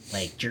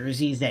 Like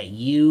jerseys that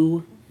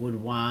you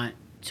would want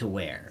to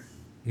wear.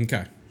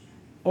 Okay.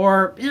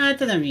 Or, it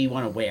doesn't mean you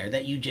want to wear,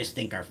 that you just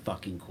think are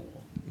fucking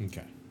cool.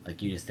 Okay.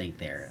 Like you just think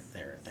they're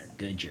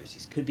good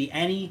jerseys. Could be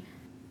any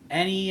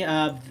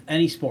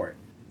sport.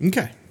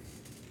 Okay.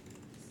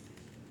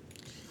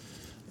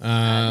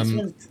 This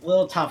one's a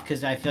little tough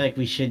because I feel like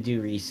we should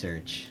do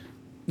research.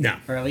 No.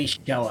 Or at least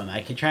show them.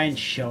 I could try and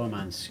show them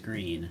on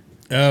screen.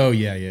 Oh,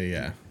 yeah.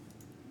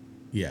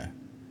 Yeah,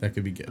 that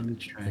could be good. Let me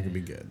try. That could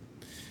be good.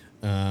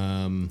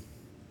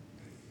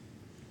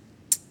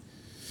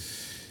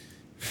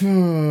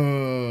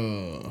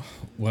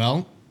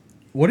 Well,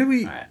 what are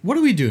we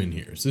doing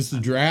here? Is this the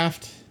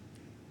draft?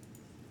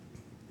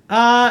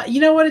 You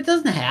know what? It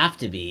doesn't have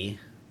to be.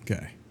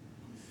 Okay.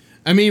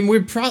 I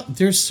mean,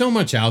 there's so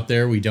much out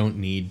there we don't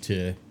need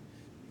to.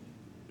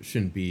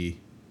 Shouldn't be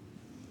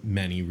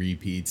many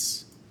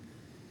repeats.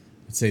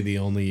 I'd say the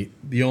only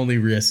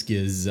risk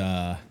is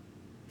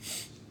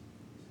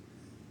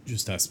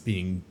just us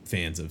being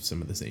fans of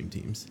some of the same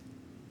teams.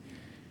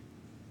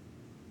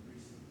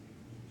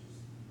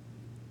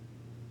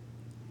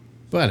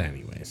 But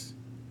anyways,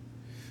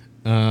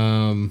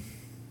 What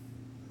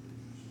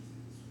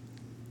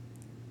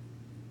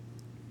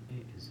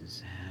is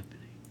this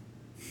happening?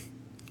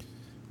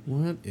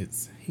 What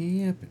is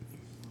happening?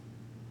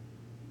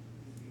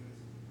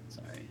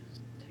 Sorry, it's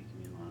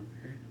taking me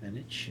longer than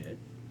it should.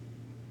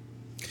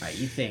 All right,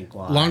 you think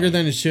live. Longer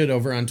than it should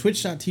over on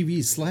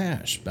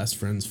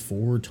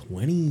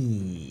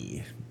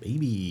twitch.tv/bestfriends420.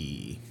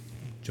 Baby.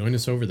 Join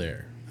us over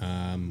there.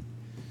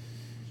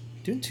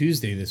 Doing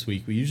Tuesday this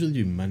week. We usually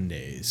do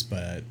Mondays,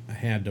 but I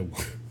had to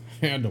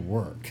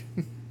work.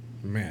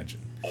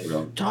 Imagine.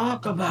 Don't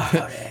talk about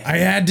it. I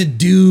had to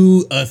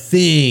do a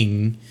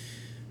thing.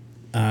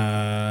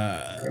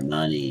 For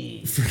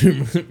money.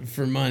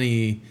 For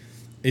money.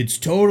 It's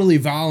totally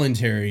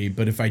voluntary,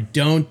 but if I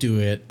don't do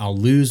it, I'll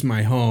lose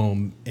my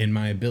home and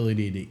my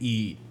ability to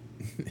eat.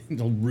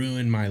 It'll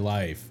ruin my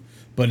life.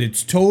 But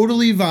it's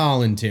totally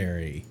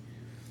voluntary.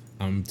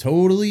 I'm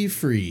totally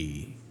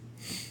free.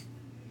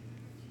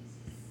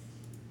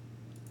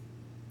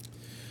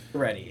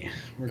 Ready.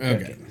 We're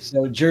cooking. Okay.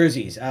 So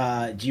jerseys.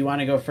 Do you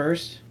want to go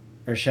first,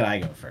 or should I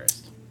go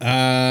first?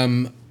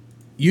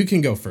 You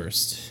can go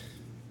first.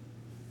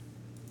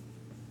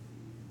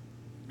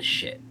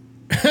 Shit.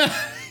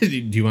 Do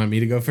you want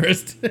me to go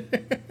first?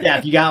 Yeah,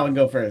 if you got one,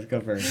 go first.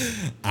 Go first.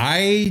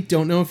 I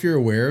don't know if you're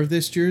aware of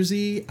this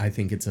jersey. I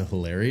think it's a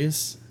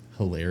hilarious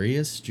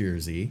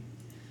jersey.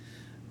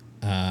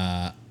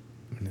 I'm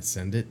gonna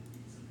send it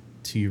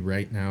to you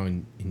right now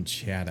in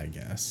chat, I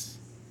guess.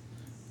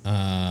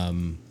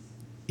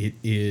 It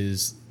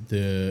is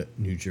the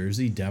New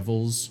Jersey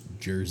Devils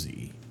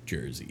jersey.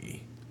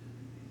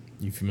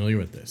 You familiar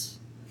with this?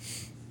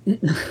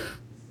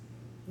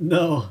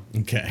 No.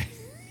 Okay.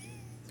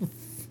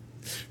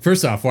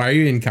 First off, why are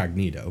you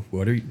incognito?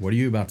 What are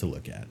you about to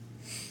look at?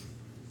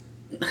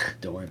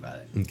 Don't worry about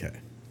it. Okay.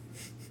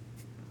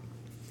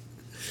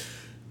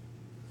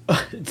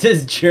 It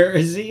says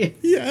jersey?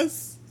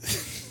 Yes.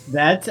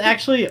 That's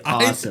actually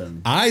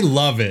awesome. I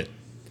love it.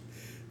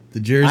 The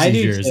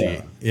jersey.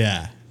 Too.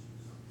 Yeah.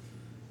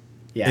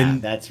 Yeah,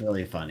 and that's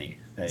really funny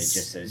that it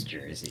just says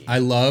jersey. I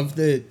love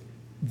that.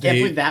 Can't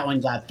believe that one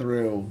got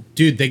through.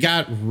 Dude, they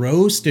got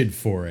roasted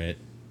for it,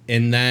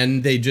 and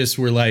then they just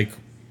were like,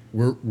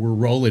 we're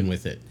rolling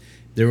with it.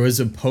 There was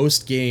a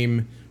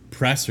post-game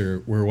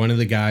presser where one of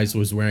the guys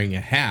was wearing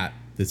a hat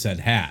that said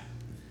hat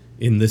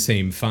in the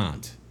same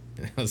font.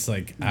 And I was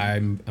like,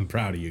 I'm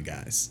proud of you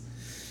guys.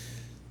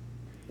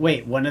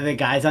 Wait, one of the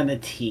guys on the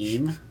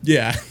team?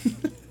 Yeah.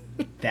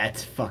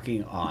 That's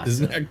fucking awesome.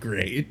 Isn't that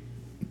great?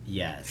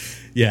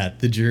 Yes. Yeah,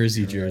 the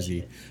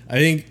jersey. I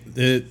think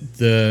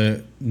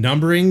the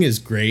numbering is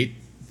great.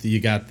 You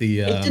got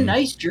the. It's a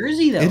nice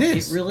jersey, though. It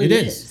is. It really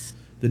is.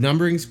 The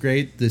numbering's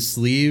great. The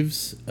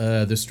sleeves,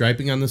 the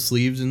striping on the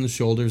sleeves and the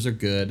shoulders are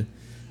good.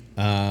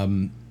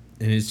 And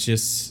it's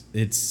just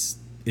it's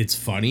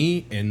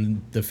funny,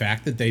 and the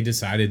fact that they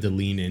decided to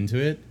lean into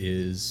it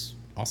is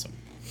awesome.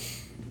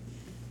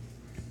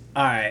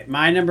 All right,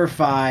 my number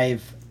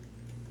 5.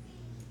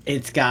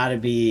 It's got to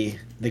be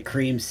the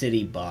Cream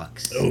City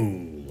Bucks.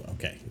 Oh,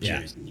 okay.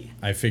 Jersey. Yeah.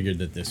 I figured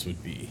that this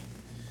would be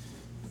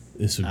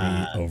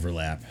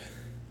overlap.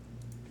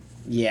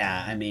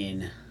 Yeah, I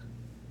mean,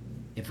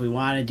 if we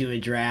want to do a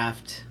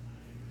draft.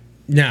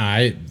 No,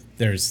 I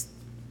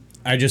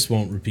just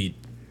won't repeat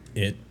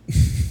it.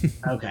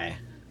 Okay.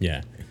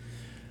 Yeah.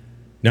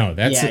 No,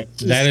 that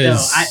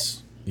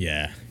is.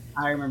 Yeah.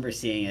 I remember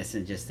seeing this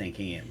and just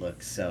thinking it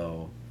looks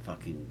so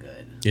fucking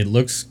good. It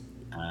looks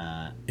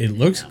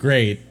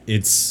great.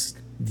 It's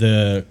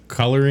the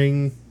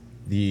coloring,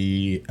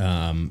 the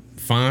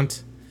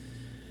font,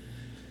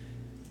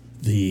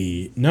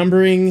 the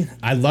numbering.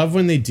 I love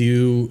when they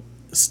do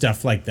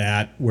stuff like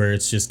that where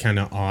it's just kind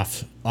of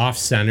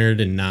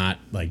off-centered and not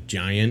like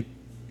giant,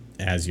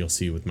 as you'll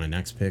see with my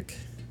next pick.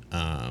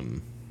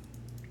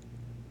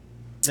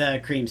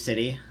 The Cream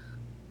City.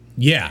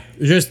 Yeah,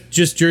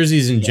 just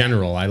jerseys in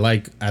general. I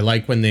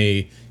like when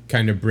they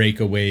kind of break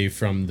away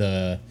from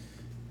the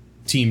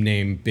team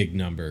name big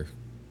number,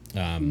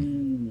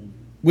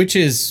 which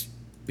is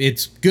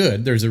it's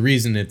good. There's a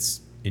reason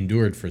it's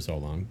endured for so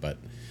long, but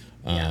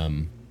yeah,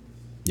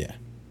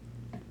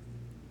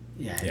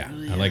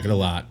 really, I like it a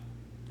lot.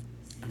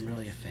 I'm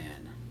really a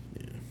fan.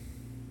 Yeah.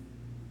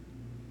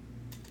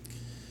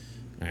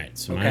 All right,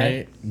 so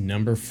my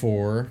number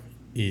 4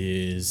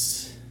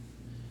 is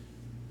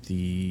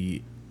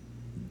the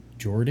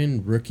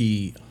Jordan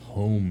rookie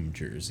home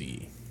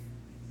jersey.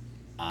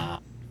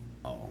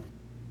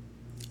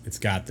 It's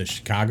got the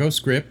Chicago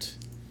script.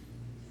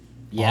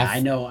 Yeah, I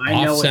know.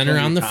 Off center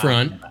on the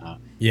front. About.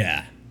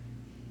 Yeah.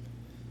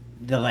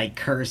 The like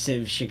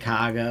cursive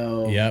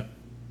Chicago. Yep.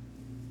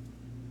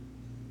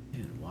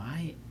 Dude,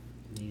 why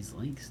these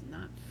links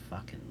not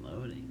fucking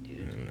loading,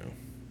 dude? I don't know.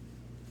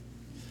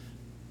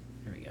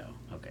 Here we go.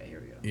 Okay,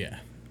 here we go. Yeah,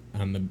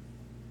 on the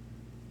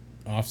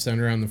off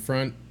center on the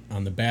front.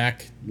 On the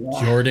back,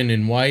 Jordan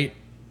in white,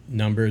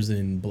 numbers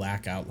in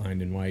black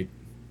outlined in white.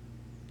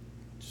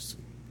 Just,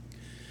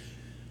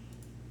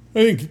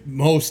 I think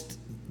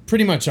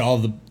pretty much all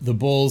the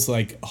Bulls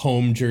like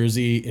home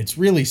jersey. It's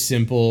really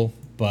simple,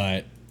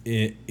 but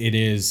it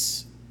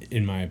is,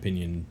 in my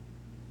opinion,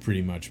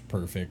 pretty much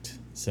perfect.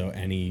 So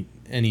any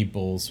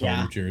Bulls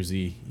home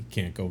jersey, you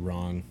can't go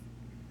wrong.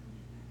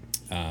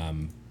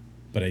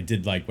 But I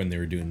did like when they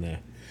were doing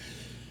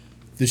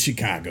the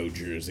Chicago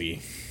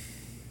jersey.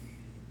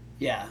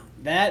 Yeah,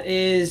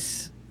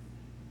 that's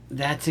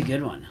a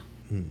good one.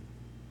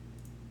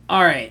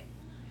 All right.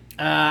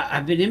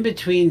 I've been in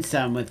between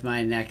some with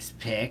my next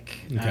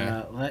pick.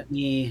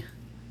 Okay.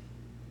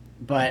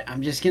 But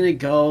I'm just going to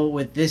go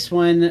with this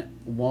one.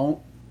 Won't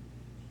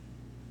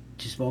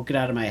get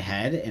out of my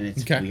head, and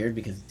it's weird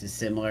because it's a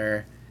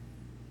similar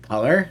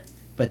color.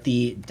 But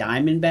the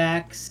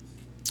Diamondbacks.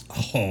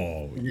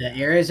 The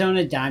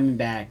Arizona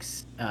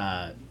Diamondbacks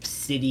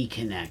City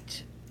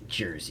Connect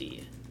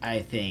jersey,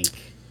 I think.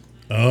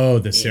 Oh,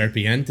 the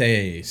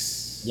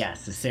Serpientes.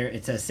 Yes,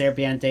 it's a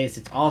Serpientes.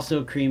 It's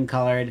also cream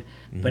colored,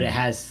 but it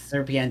has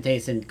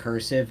Serpientes in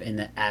cursive, and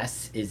the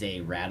S is a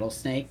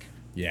rattlesnake.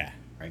 Yeah.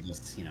 Or I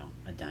guess,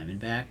 a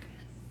diamondback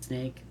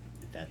snake.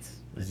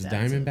 Is it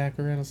diamondback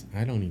or rattlesnake?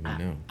 I don't even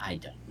know. I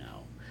don't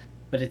know.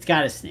 But it's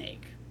got a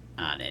snake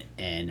on it,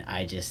 and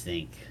I just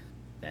think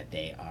that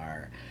they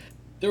are...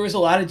 There was a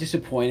lot of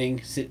disappointing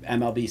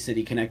MLB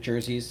City Connect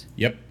jerseys.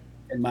 Yep.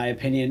 In my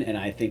opinion, and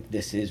I think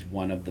this is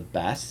one of the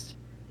best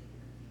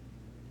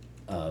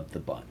of the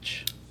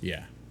bunch.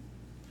 Yeah.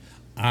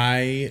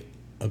 I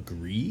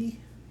agree.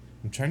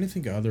 I'm trying to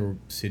think of other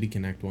City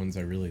Connect ones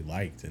I really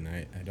liked, and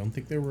I don't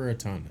think there were a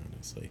ton,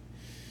 honestly.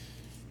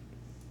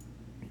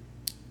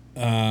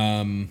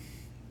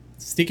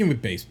 Sticking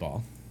with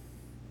baseball.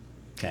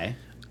 Okay.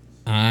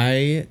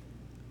 I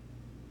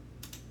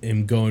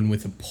am going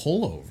with a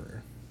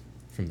pullover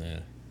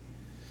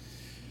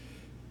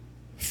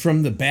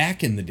from the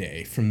back in the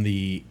day, from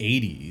the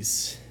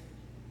 80s.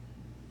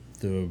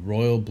 The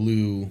royal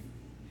blue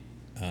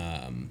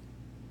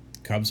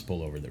Cubs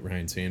pullover that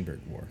Ryan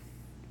Sandberg wore.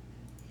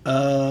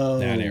 Oh.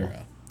 That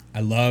era.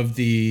 I love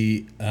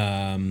the...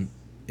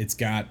 it's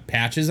got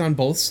patches on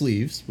both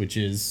sleeves, which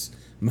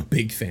I'm a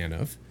big fan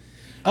of.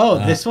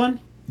 Oh, this one?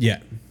 Yeah.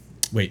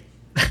 Wait.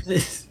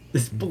 this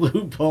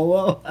blue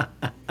polo?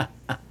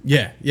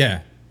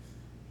 Yeah.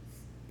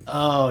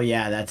 Oh,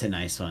 yeah, that's a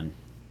nice one.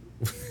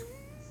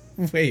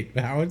 Wait,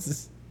 how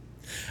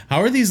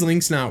are these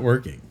links not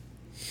working?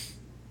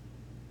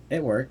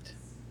 It worked.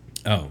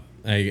 Oh,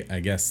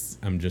 I guess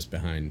I'm just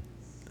behind.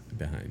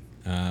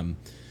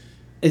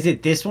 Is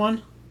it this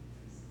one?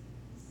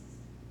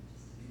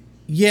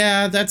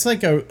 Yeah, that's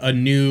like a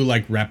new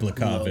like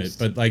replica of it,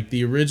 but like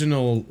the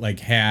original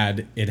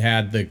had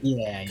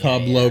the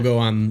Cub logo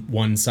on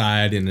one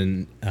side and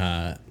then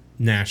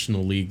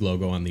National League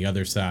logo on the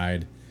other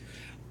side.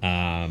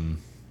 Yeah,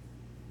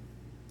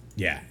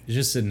 it's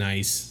just a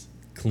nice,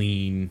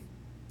 clean.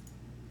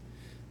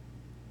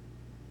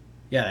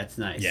 Yeah, that's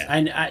nice. Yeah.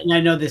 I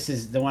know this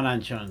is the one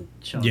on showing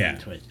yeah. on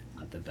Twitch.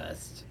 Not the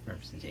best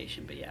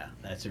representation, but yeah,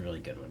 that's a really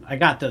good one. I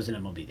got those in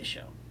MLB The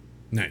Show.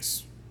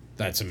 Nice.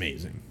 That's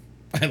amazing.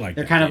 I like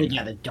They're that kind game.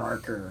 of the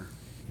darker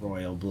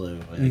royal blue,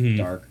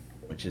 dark,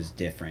 which is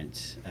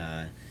different.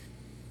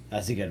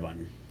 That's a good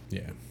one.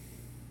 Yeah.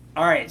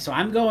 All right, so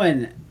I'm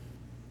going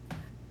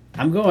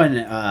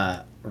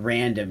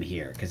random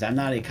here because I'm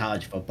not a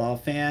college football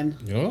fan.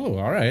 Oh,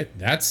 all right.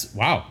 That's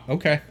wow.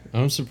 Okay,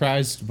 I'm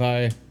surprised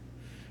by.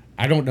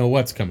 I don't know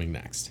what's coming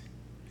next.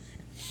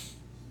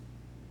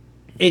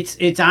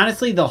 It's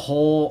honestly the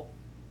whole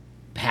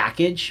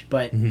package,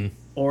 but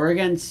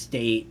Oregon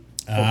State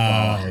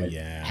football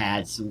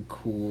had some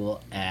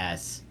cool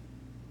ass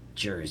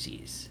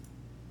jerseys.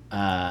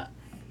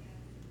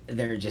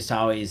 They're just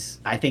always.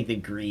 I think the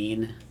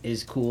green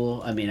is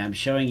cool. I mean, I'm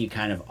showing you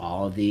kind of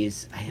all of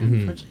these. I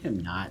unfortunately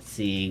am not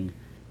seeing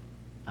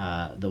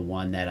the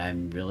one that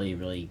I'm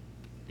really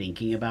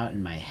thinking about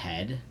in my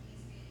head.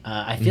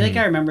 I feel like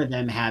I remember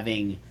them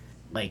having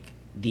like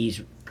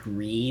these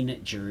green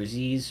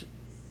jerseys,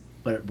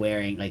 but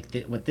wearing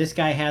like what this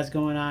guy has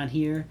going on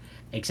here,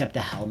 except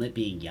the helmet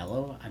being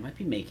yellow. I might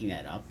be making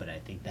that up, but I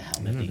think the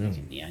helmet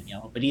being neon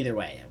yellow. But either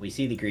way, we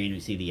see the green,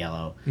 we see the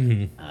yellow.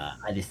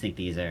 I just think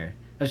these are.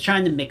 I was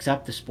trying to mix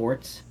up the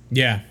sports.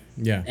 Yeah,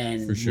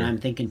 And for sure. when I'm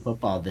thinking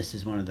football, this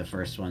is one of the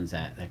first ones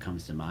that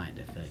comes to mind.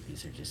 I feel like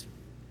these are just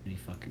pretty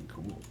fucking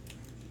cool.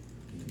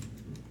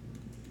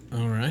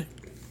 All right.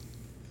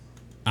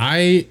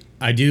 I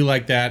do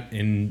like that,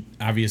 and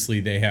obviously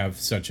they have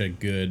such a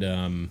good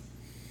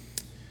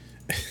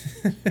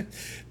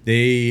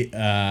they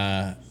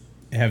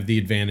have the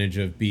advantage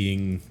of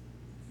being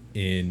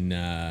in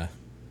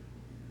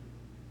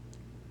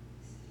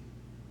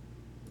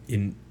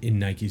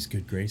Nike's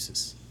good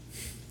graces.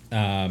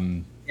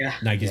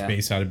 Nike's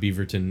based out of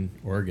Beaverton,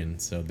 Oregon,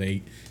 so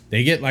they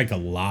get like a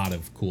lot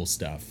of cool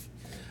stuff.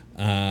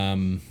 What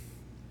am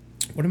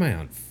I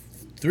on?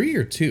 3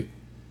 or 2?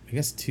 I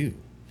guess 2.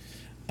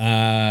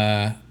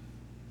 Yeah,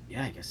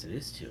 I guess it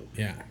is 2.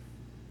 Yeah.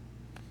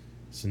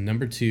 So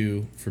number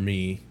 2 for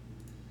me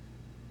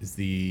is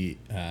the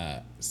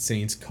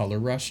Saints Color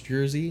Rush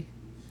jersey.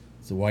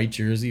 It's a white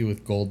jersey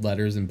with gold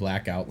letters and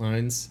black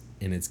outlines,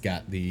 and it's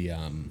got the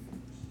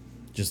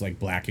just like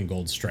black and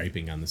gold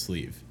striping on the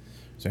sleeve.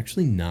 There's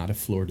actually not a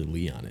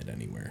fleur-de-lis on it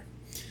anywhere.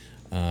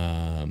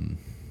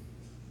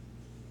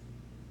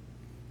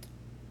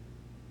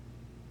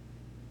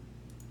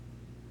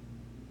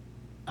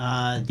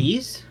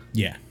 These?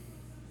 Yeah.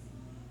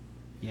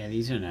 Yeah,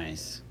 these are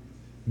nice.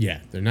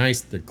 Yeah, they're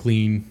nice. They're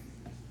clean.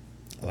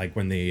 I like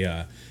when they...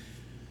 I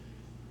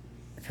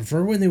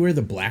prefer when they wear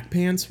the black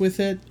pants with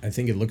it. I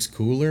think it looks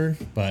cooler,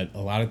 but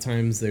a lot of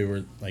times they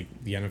were like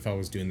the NFL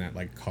was doing that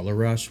like color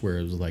rush where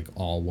it was like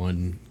all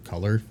one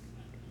color.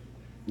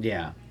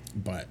 Yeah.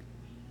 But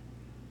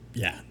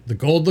yeah, the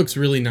gold looks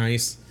really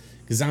nice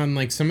because on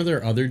like some of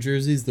their other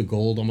jerseys, the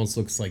gold almost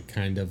looks like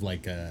kind of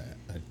like a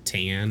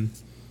tan,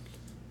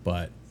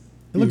 but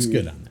it looks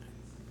good on that.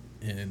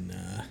 And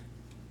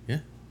yeah,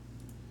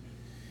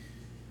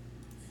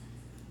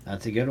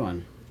 that's a good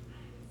one.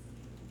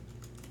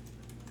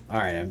 All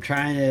right, I'm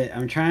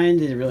trying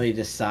to really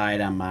decide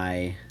on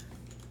my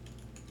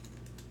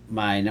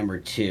number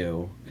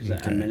 2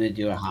 because I'm gonna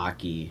do a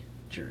hockey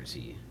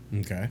jersey.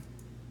 Okay.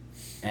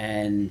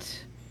 And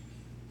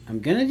I'm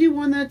gonna do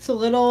one that's a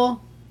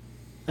little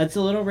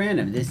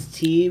random. This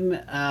team,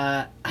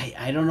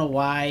 I don't know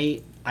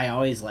why I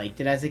always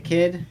liked it as a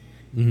kid,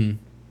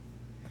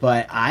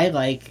 but I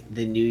like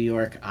the New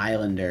York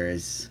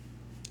Islanders.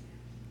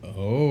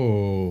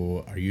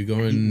 Oh, are you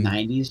going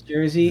 90s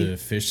jersey? The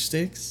fish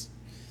sticks?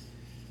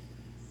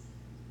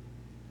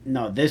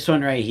 No, this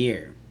one right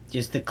here,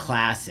 just the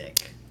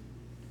classic.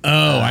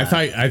 Oh, I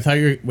thought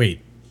you were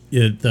wait,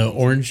 yeah, the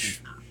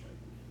orange.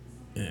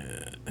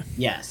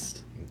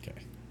 Yes. Okay.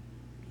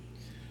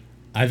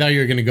 I thought you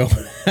were gonna go.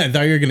 I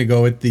thought you were gonna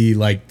go with the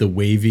like the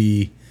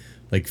wavy,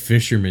 like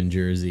fisherman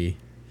jersey.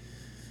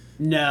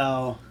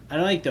 No, I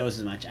don't like those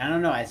as much. I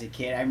don't know. As a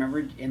kid, I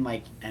remember in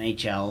like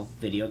NHL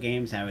video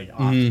games, I would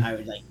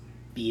like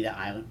be the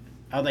island.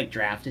 I would like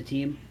draft a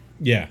team.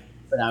 Yeah.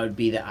 But I would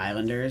be the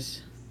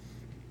Islanders.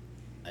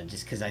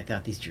 Just because I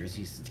thought these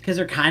jerseys, because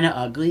they're kind of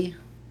ugly.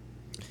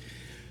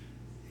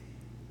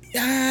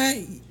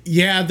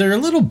 Yeah, they're a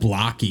little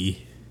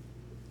blocky.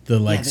 The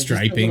like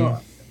striping.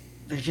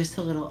 They're just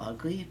a little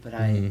ugly, but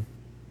I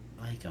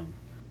like them.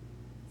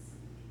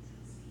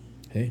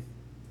 Hey,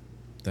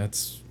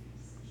 that's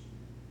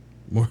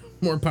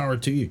more power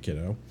to you,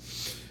 kiddo.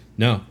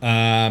 No,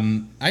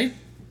 I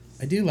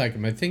do like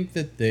them. I think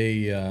that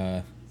they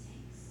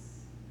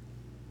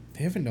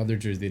have another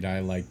jersey that I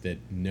like that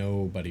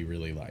nobody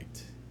really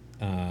liked,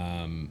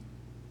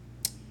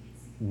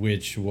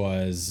 which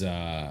was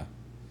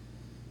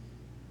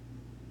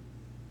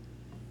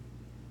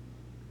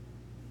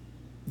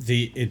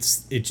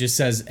it just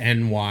says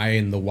NY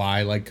and the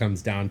Y like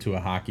comes down to a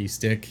hockey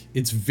stick.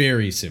 It's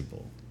very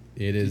simple.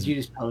 It is. Did you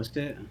just post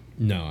it?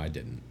 No, I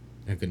didn't.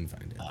 I couldn't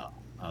find it.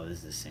 Oh, this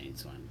is the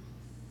Saints one.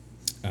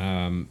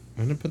 I'm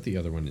gonna put the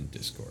other one in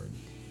Discord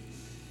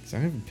because I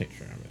have a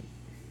picture of it.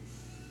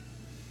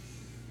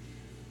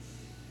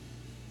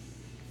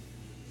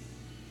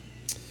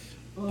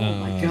 Oh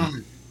my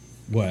god!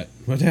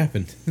 What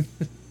happened?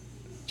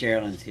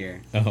 Geraldine's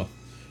here. Oh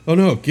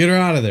no! Get her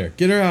out of there!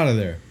 Get her out of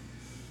there!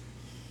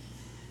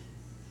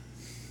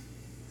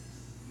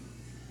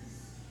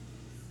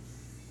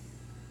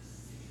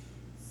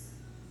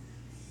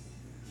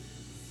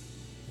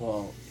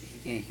 Well, he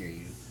can't hear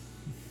you.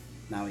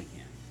 Now he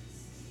can.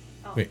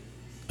 Oh. Wait.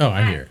 Oh,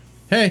 I hear.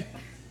 Hey.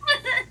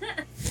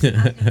 I was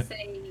gonna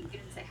say you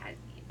didn't say hi to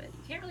me, but you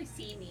can't really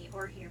see me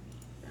or hear me.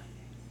 So.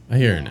 I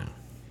hear her now.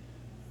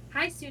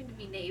 Hi, soon to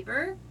be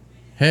neighbor.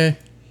 Hey.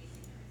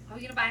 Are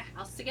we gonna buy a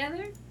house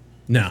together?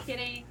 No. Just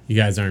kidding. You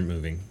guys aren't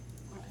moving.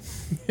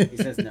 He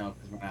says no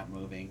because we're not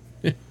moving.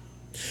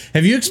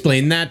 Have you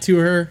explained that to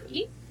her?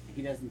 He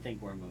doesn't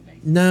think we're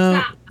moving.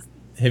 No. Stop.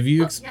 Have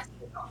you? Yes,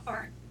 we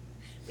are.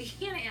 We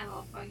can't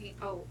handle fucking.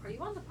 Oh, are you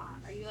on the pot?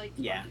 Are you like?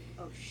 Yeah.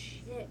 Oh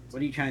shit.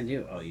 What are you trying to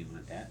do? Oh, you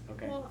want that?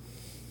 Okay. Well,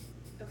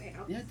 okay.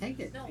 Yeah, take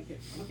it. No. Take it.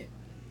 Take it.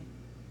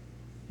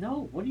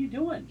 No, what are you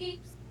doing?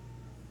 Heaps.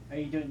 Are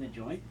you doing the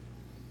joint?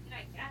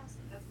 I guess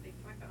that's a big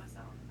point by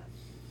myself. But...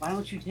 Why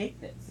don't you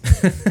take this?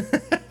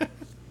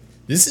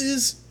 This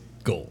is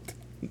gold.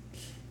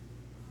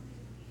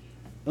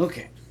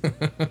 Okay.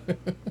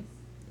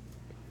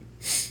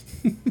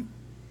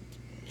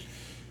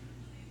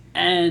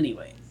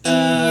 Anyway,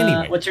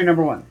 what's your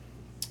number one?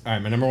 All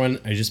right, my number one.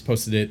 I just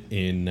posted it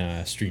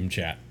in stream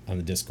chat on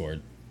the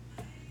Discord.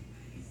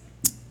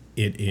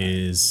 It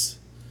is.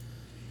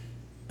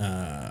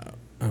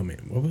 Oh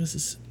man, what was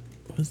this?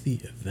 What was the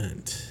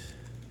event?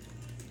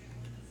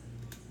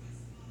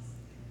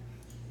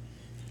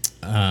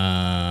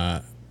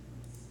 Another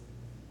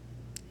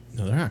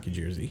hockey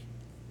jersey.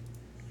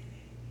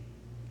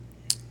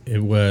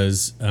 It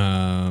was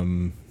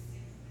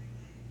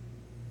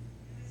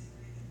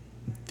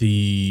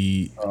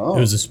it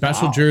was a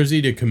special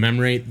jersey to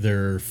commemorate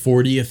their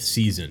 40th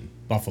season,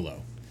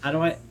 Buffalo. How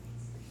do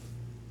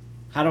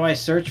I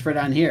search for it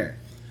on here?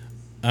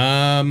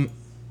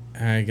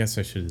 I guess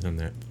I should have done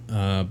that.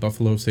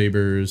 Buffalo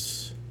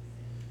Sabres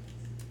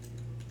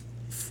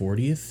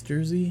 40th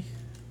jersey?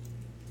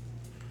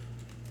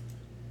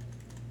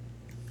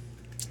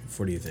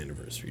 40th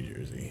anniversary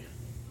jersey.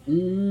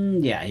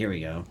 Yeah, here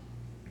we go.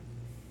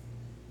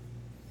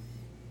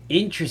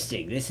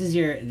 Interesting. This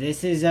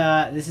is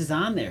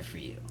on there for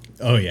you.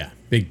 Oh yeah,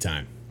 big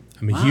time.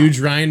 I'm a huge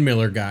Ryan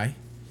Miller guy.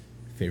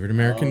 Favorite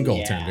American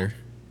goaltender.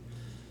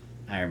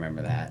 Yeah. I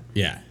remember that.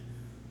 Yeah.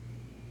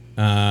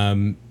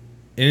 And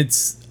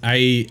it's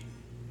I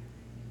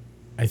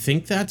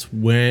think that's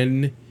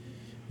when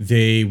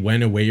they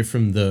went away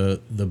from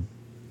the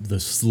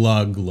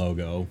slug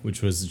logo,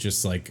 which was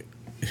just like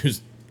it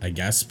was, I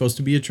guess, supposed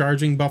to be a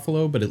charging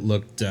buffalo, but it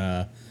looked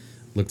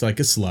like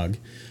a slug.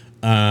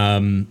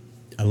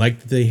 I like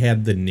that they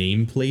had the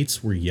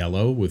nameplates were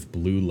yellow with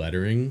blue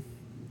lettering.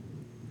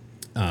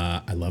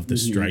 I love the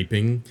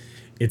striping.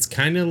 It's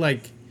kind of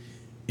like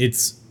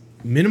it's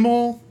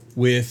minimal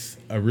with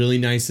a really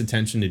nice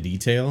attention to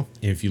detail.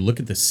 And if you look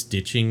at the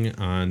stitching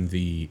on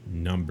the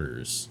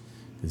numbers,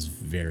 is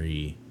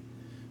very,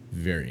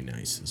 very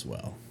nice as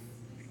well.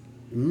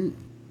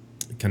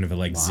 Kind of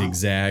a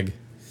zigzag.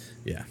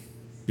 Yeah,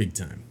 big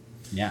time.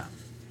 Yeah,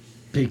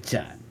 big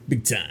time.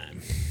 Big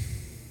time.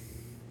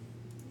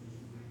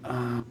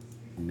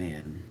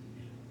 Man.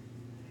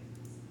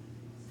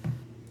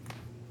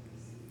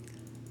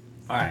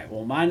 All right.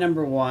 Well, my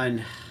number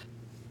one.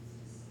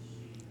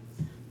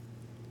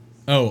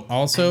 Oh,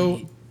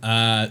 also,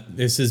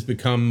 this has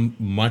become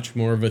much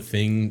more of a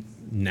thing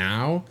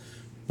now,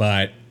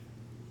 but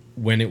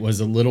when it was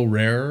a little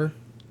rarer,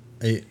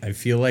 I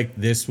feel like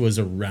this was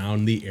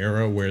around the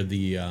era where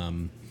the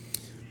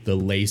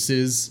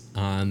laces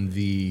on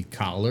the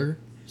collar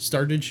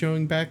started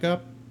showing back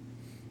up.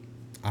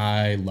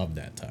 I love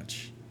that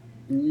touch.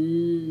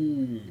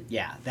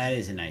 Yeah, that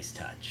is a nice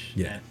touch.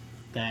 Yeah.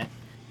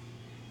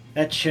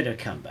 That should have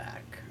come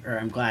back. Or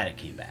I'm glad it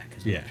came back,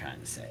 is what I'm trying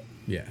to say.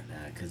 Yeah.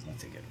 Because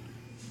that's a good one.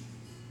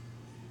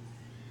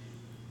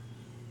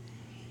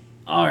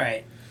 All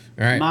right.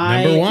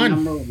 My number one.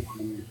 Number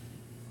one.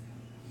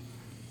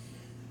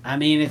 I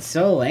mean, it's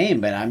so lame,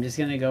 but I'm just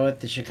going to go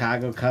with the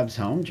Chicago Cubs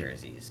home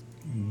jerseys.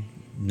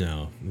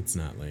 No, it's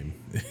not lame.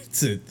 It's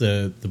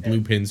the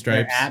blue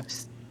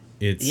pinstripes.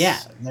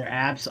 They're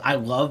abs. I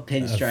love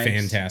pinstripes. A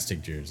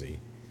fantastic jersey.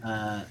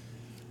 I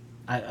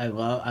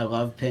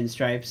love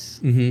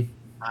pinstripes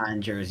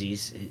on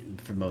jerseys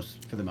for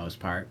the most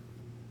part.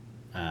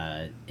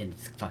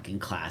 It's fucking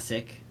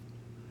classic.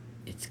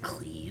 It's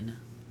clean.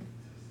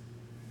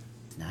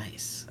 It's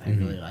nice. I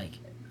really like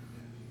it.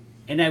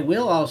 And I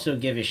will also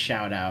give a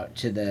shout out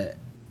to the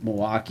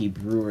Milwaukee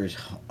Brewers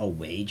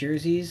away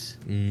jerseys.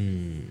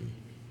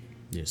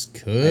 Just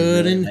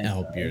couldn't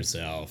help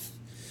yourself.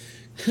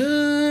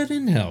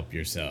 Couldn't help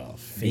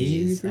yourself.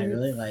 Favorite I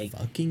really like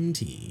fucking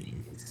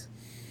team.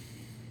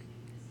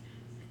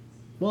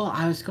 Well,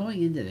 I was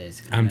going into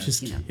this. I'm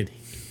just kidding.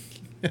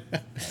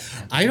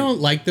 I don't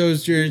like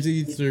those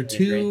jerseys. They're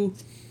too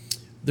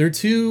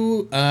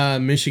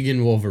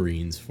Michigan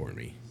Wolverines for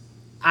me.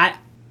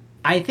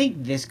 I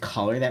think this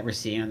color that we're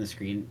seeing on the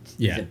screen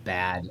is a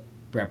bad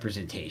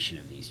representation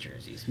of these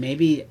jerseys.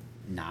 Maybe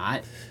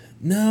not.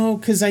 No,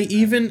 because I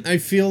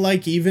feel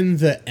like even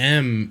the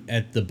M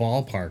at the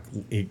ballpark,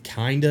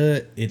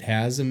 it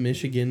has a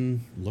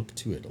Michigan look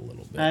to it a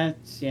little bit.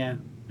 Yeah,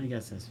 I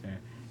guess that's fair.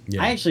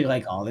 I actually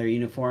like all their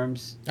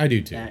uniforms. I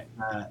do too.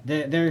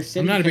 They're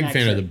I'm not a big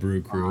fan of the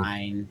Brew Crew.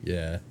 Fine.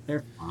 Yeah,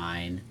 they're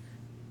fine.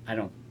 I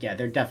don't. Yeah,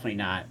 they're definitely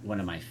not one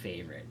of my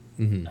favorite.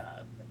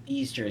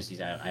 These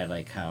jerseys, I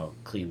like how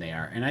clean they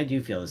are, and I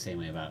do feel the same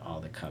way about all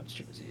the Cubs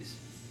jerseys.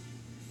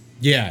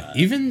 Yeah,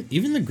 even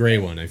the gray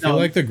one. I feel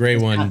like the gray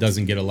one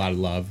doesn't get a lot of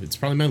love. It's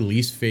probably my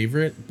least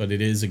favorite, but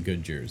it is a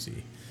good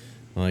jersey.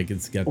 Like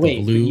it's got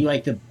the blue. You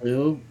like the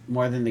blue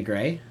more than the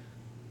gray?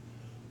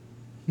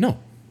 No.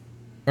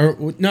 Or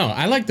no,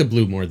 I like the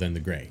blue more than the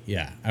gray.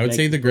 Yeah, I would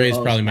say the gray is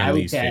probably my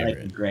least favorite. I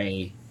like the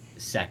gray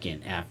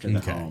second after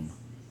the home.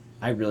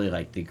 I really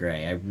like the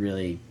gray. I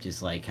really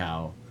just like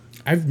how.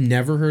 I've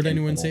never heard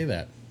anyone say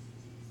that.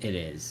 It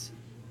is.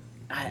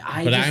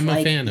 But I'm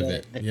a fan of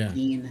it. The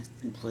clean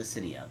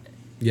simplicity of it.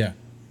 Yeah.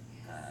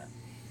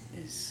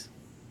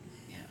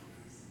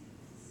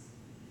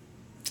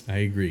 I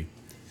agree.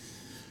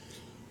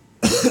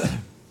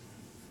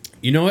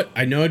 You know what?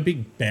 I know it'd be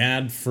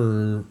bad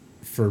for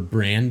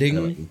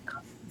branding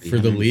for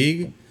the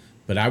league,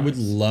 but I would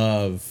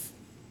love,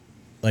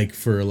 like,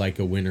 for like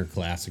a Winter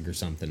Classic or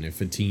something,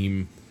 if a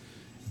team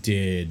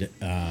did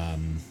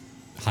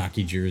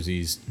hockey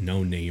jerseys,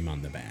 no name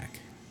on the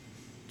back,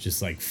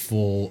 just like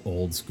full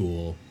old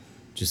school,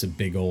 just a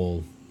big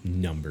old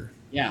number.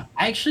 Yeah,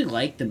 I actually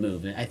like the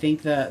move. I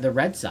think the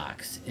Red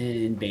Sox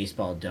in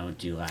baseball don't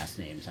do last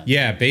names.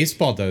 Yeah,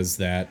 baseball does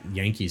that.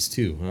 Yankees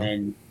too, huh?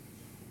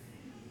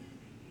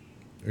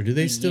 Or do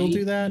they still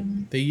do that?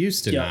 They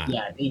used to not.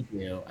 Yeah, they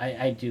do.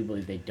 I do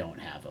believe they don't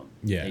have them.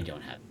 Yeah, they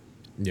don't have them.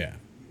 Yeah.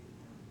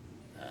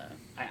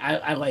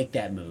 I like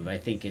that move. I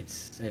think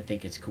it's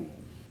cool.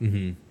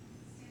 Mm-hmm.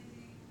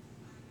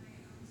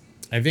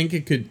 I think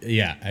it could.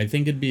 Yeah, I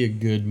think it'd be a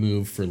good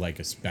move for like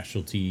a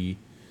specialty,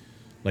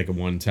 like a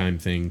one-time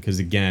thing. Because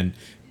again,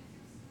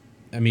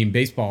 I mean,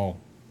 baseball.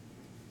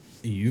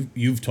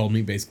 You've told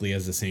me basically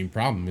has the same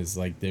problem. Is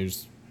like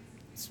there's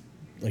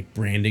like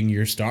branding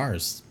your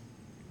stars.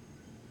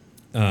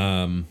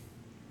 Yeah.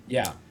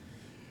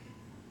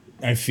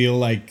 I feel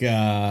like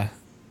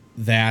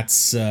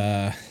that's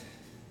Geraldine.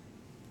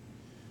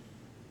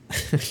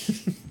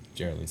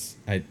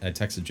 I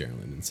texted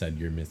Geraldine and said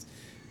you're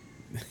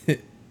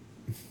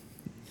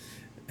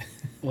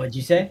What'd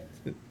you say?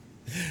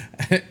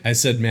 I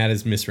said Matt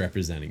is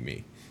misrepresenting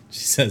me.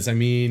 She says, I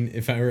mean,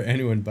 if I were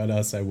anyone but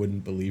us, I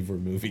wouldn't believe we're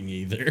moving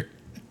either.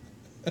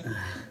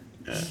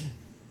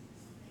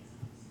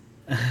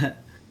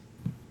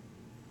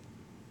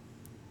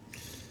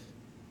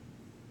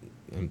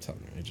 I'm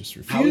telling her I just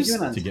refuse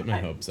to get my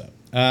hopes up.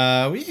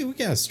 We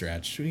got a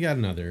stretch. We got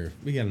another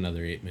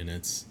 8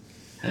 minutes.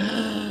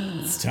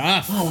 It's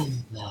tough.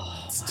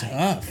 It's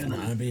tough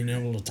not being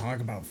able to talk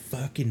about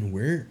fucking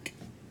work.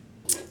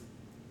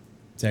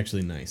 It's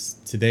actually nice.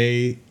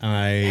 Today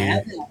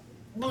I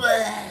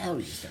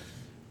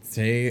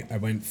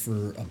went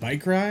for a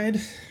bike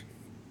ride.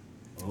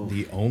 Oh.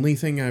 The only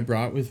thing I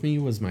brought with me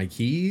was my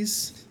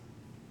keys.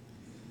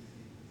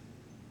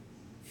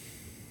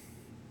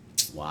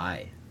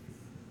 Why?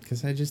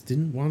 Because I just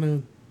didn't want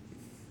to.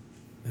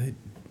 I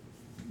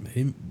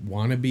didn't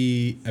want to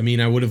be. I mean,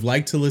 I would have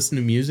liked to listen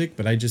to music,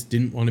 but I just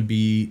didn't want to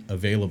be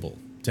available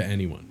to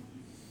anyone.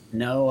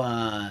 No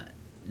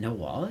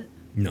wallet?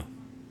 No.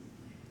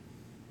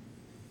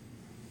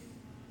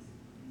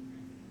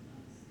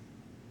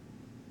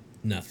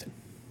 Nothing.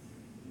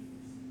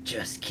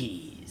 Just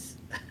keys.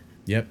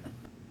 Yep.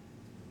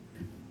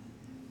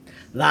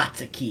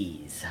 Lots of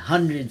keys.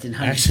 Hundreds and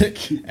hundreds of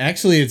keys.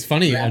 Actually, it's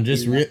funny. I'm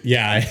just...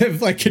 I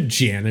have like a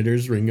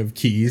janitor's ring of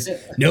keys.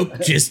 Nope,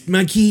 just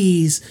my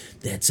keys.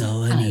 That's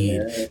all I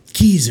need.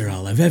 Keys are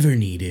all I've ever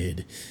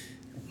needed.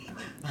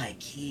 My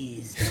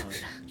keys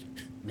don't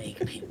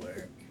make me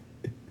work.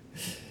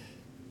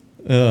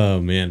 Oh,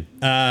 man.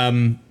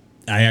 I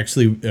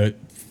actually...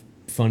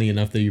 funny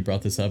enough that you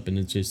brought this up, and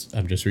I'm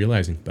just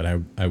realizing, but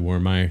I wore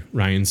my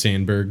Ryan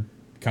Sandberg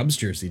Cubs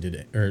jersey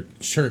today, or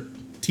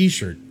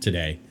t-shirt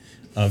today,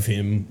 of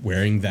him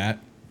wearing that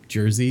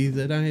jersey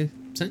that I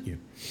sent you.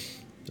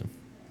 So,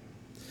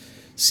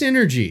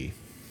 synergy.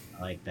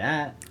 I like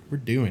that. We're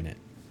doing it.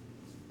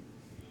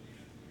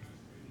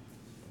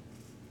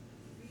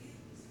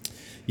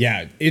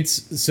 Yeah,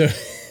 it's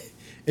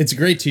a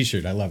great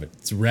t-shirt. I love it.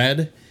 It's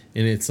red.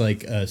 And it's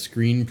like a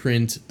screen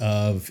print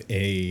of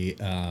a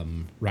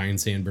Ryan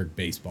Sandberg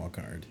baseball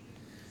card.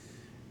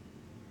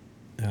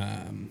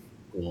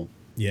 Cool.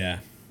 Yeah.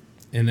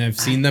 And I've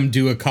seen them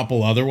do a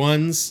couple other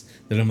ones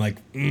that I'm like,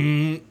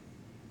 I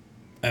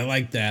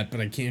like that,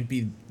 but I can't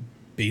be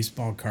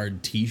baseball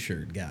card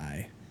t-shirt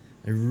guy.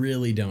 I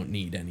really don't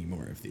need any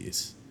more of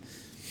these.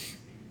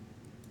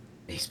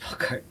 Baseball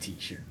card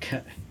t-shirt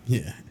guy.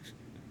 Yeah.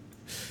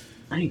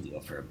 I need to go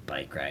for a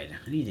bike ride.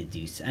 I need to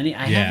do.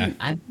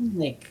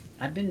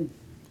 I've been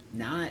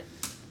not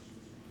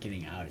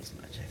getting out as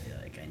much. I feel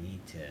like I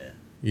need to.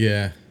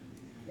 Yeah.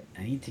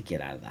 I need to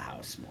get out of the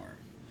house more.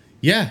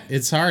 Yeah,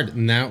 it's hard,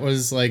 and that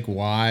was like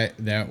why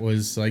that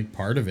was like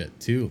part of it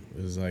too.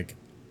 It was like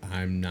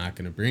I'm not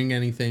gonna bring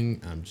anything.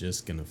 I'm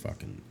just gonna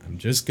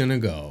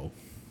go.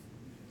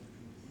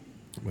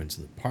 Went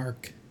to the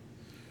park,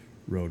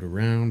 rode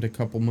around a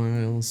couple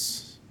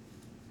miles,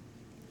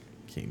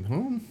 came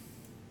home.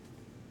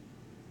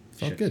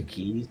 Felt good.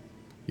 Keys.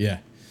 Yeah.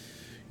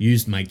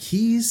 Used my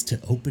keys to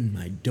open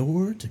my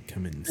door to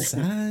come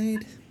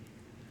inside.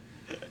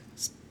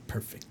 It's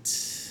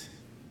perfect.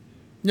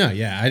 No,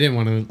 yeah, I didn't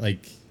want to,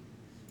 like,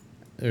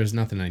 there's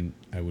nothing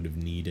I would have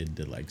needed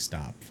to, like,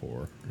 stop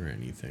for or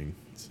anything,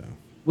 so.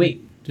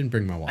 Wait. Didn't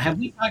bring my wallet. Have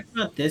we talked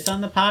about this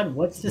on the pod?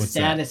 What's the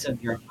status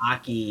of your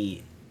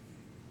hockey,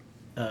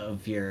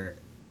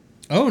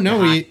 Oh, no,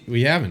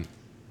 we haven't.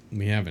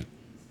 We haven't.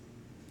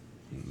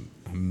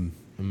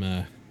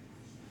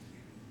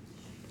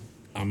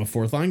 I'm a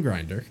fourth line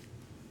grinder,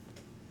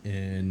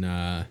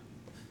 and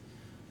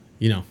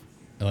you know,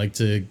 I like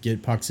to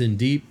get pucks in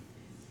deep,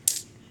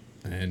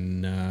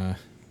 and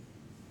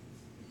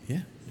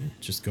yeah,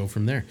 just go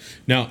from there.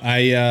 No,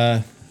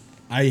 I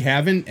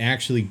haven't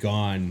actually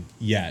gone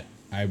yet.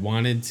 I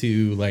wanted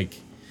to, like,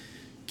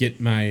 get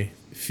my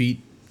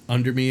feet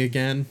under me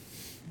again.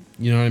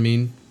 You know what I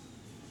mean?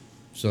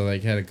 So,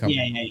 like, had a couple.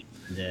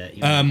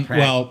 Yeah.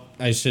 Well,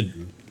 I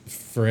should,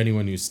 for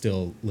anyone who's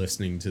still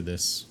listening to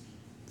this,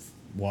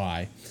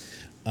 why?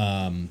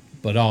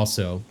 But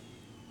also,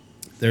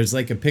 there's,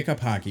 like, a pickup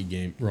hockey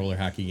game, roller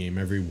hockey game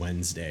every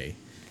Wednesday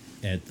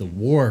at the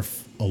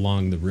wharf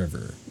along the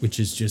river, which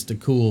is just a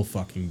cool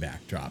fucking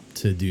backdrop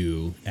to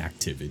do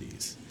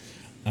activities.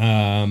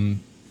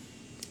 And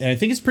I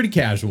think it's pretty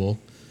casual.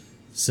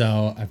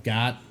 So I've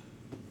got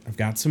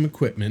some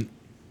equipment,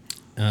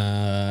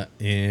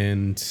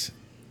 and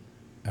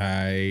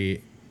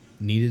I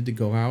needed to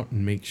go out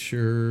and make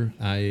sure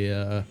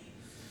I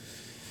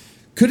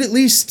could at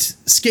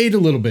least skate a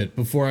little bit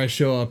before I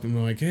show up and be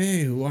like,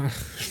 hey, who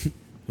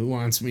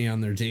wants me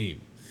on their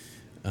team?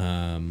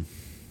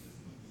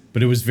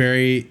 But it was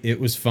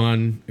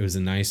fun. It was a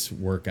nice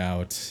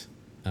workout.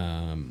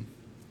 But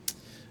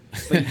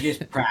you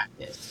just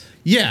practice.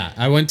 Yeah,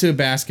 I went to a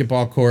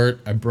basketball court.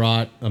 I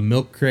brought a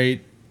milk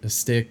crate, a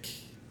stick,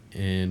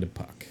 and a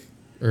puck.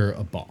 Or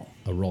a ball.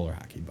 A roller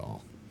hockey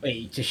ball. Wait,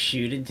 you just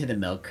shoot into the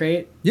milk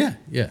crate? Yeah.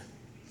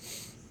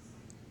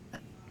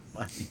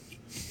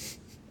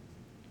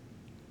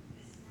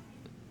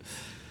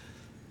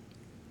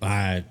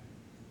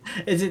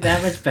 Is it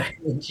that much better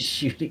than just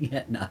shooting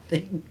at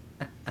nothing?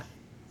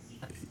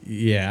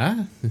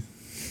 Yeah.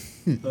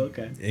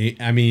 Okay.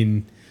 I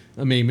mean,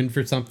 I'm aiming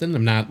for something.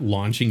 I'm not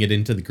launching it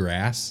into the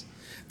grass.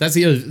 That's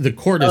the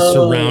court is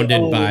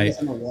surrounded by.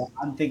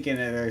 I'm thinking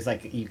there's,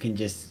 like, you can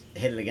just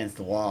hit it against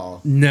the wall.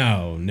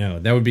 No,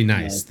 that would be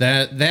nice.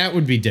 Yeah. That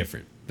would be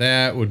different.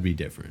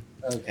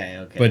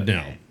 Okay. But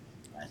no.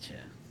 Gotcha.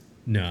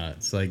 No,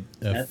 it's like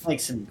that's like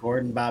some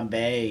Gordon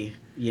Bombay,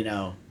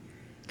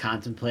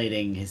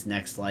 contemplating his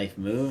next life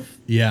move.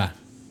 Yeah.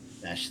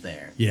 That's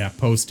there. Yeah,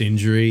 post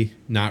injury,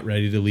 not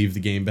ready to leave the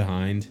game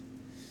behind.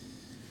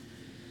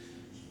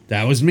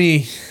 That was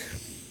me.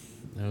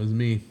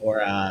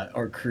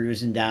 Or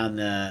cruising down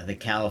the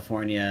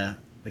California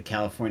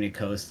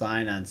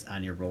coastline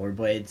on your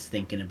rollerblades,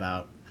 thinking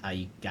about how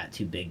you got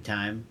too big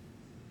time.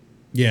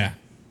 Yeah.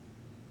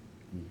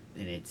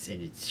 And it's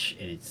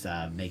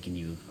making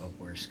you a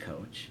worse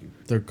coach.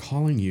 They're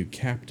calling you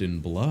Captain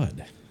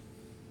Blood.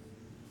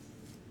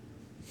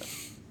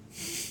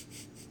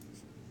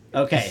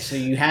 Okay, so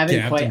you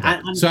haven't quite.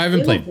 So I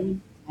haven't played.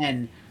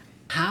 And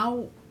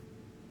how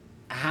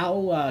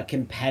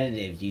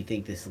competitive do you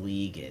think this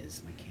league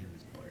is? My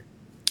camera's blurred.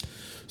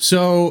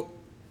 So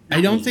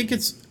I don't think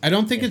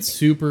it's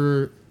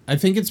super. I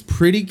think it's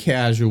pretty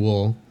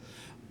casual.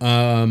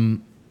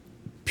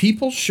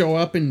 People show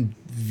up in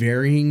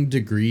varying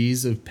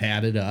degrees of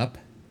padded up.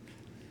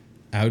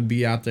 I would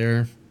be out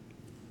there.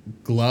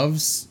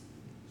 Gloves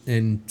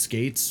and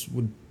skates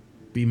would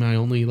be my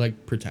only,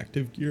 like,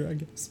 protective gear, I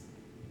guess.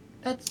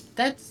 That's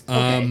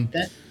okay.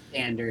 That's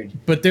standard.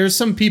 But there's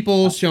some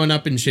people showing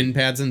up in shin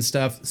pads and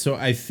stuff. So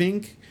I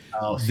think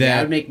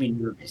that would make me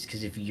nervous,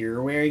 because if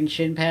you're wearing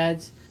shin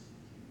pads,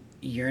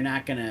 you're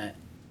not gonna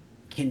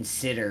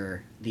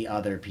consider the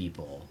other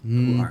people.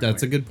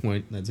 That's a good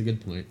point.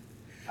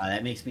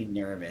 That makes me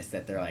nervous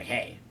that they're like,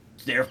 hey,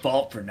 it's their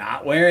fault for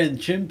not wearing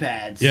shin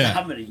pads. Yeah.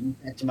 I'm gonna use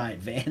that to my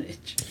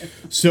advantage.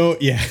 So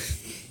yeah.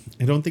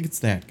 I don't think it's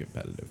that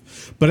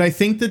competitive. But I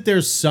think that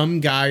there's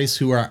some guys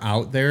who are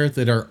out there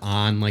that are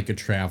on, like, a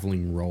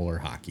traveling roller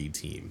hockey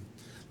team.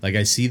 Like,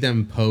 I see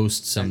them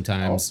post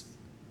sometimes.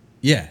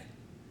 Yeah.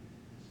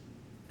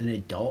 An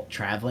adult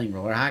traveling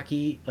roller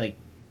hockey? Like,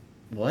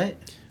 what?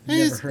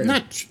 It's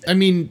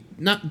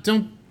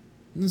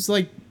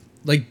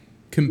like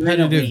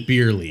competitive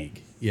beer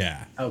league.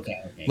 Yeah.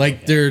 Okay.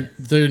 Like, they're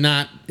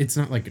not, it's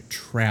not like a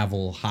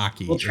travel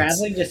hockey. Well,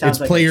 traveling just sounds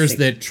it's like players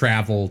that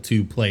travel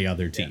to play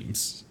other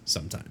teams.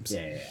 Sometimes.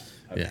 Yeah.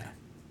 Okay. Yeah.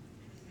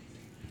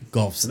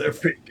 Golf. So they're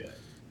pretty good.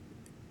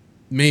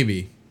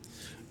 Maybe.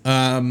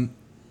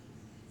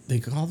 They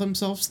call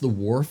themselves the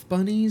Wharf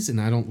Bunnies, and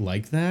I don't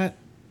like that.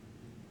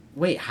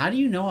 Wait, how do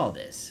you know all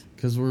this?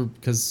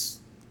 Because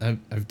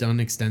I've done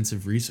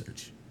extensive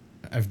research.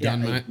 I've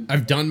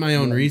done my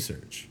own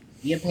research.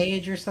 Media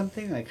page or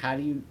something? Like, how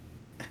do you?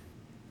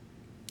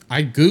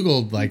 I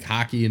Googled like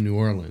hockey in New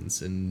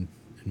Orleans and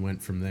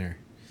went from there.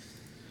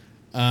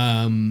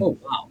 Oh,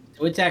 wow.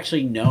 So it's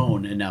actually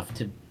known enough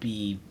to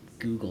be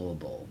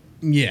Googleable.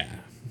 Yeah.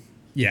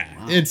 Yeah.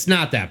 Wow. It's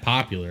not that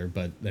popular,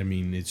 but I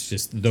mean, it's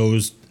just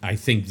those, I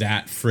think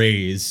that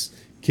phrase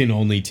can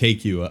only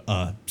take you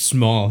a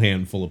small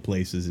handful of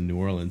places in New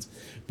Orleans.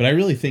 But I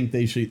really think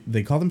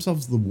they call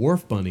themselves the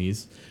Wharf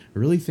Bunnies. I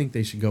really think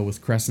they should go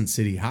with Crescent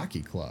City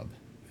Hockey Club.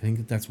 I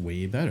think that's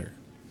way better.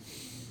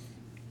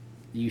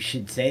 You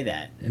should say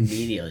that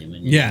immediately.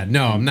 When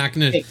I'm not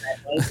going to.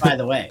 By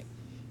the way.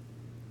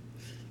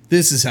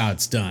 This is how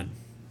it's done.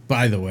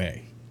 By the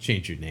way,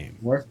 change your name.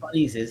 Wharf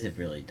Bunnies is a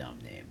really dumb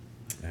name.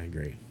 I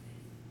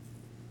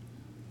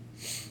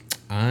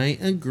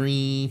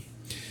agree.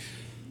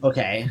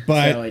 Okay.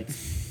 But so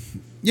it's,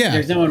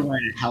 there's no one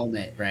wearing a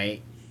helmet,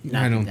 right?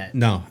 I don't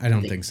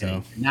think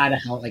so. Not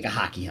like a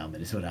hockey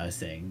helmet is what I was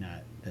saying.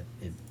 Not that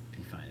it'd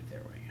be fine if they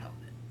were wearing a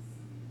helmet.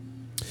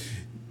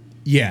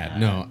 Yeah,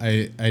 no,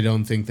 I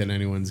don't think that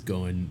anyone's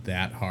going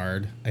that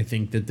hard. I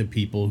think that the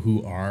people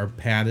who are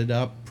padded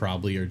up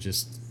probably are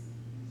just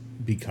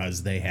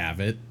because they have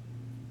it.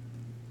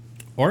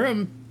 Or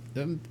I'm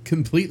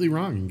completely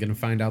wrong. I'm going to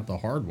find out the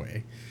hard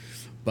way.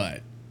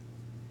 But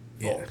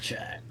full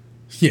check.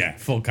 Yeah,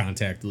 full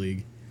contact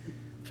league.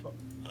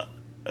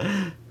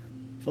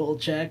 Full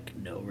check,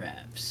 no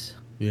reps.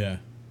 Yeah.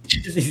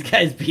 These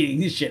guys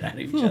beating the shit out of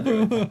each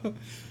other.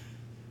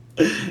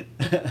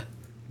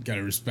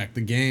 Gotta respect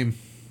the game.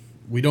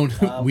 We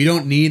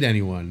don't need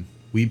anyone.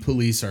 We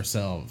police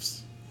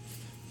ourselves.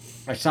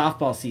 Our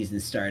softball season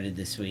started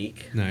this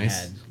week.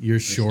 Nice. Your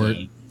short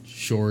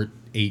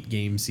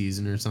 8-game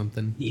season or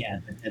something. Yeah,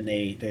 but then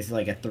there's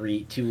like a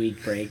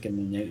 2-week break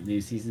and the new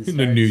season starts.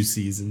 The new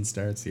season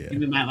starts, yeah.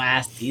 Even my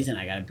last season,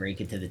 I got to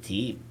break it to the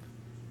team.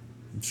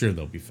 I'm sure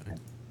they'll be fine.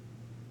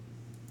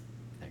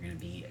 They're gonna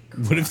be.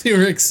 What if they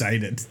were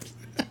excited?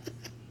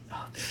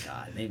 Oh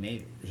God, they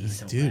made it.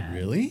 So dude, bad.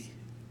 Really?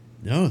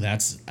 No,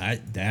 that's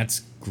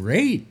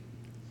great.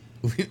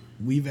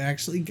 We've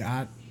actually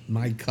got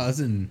my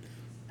cousin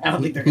I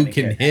don't think they're who gonna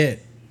can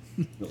hit.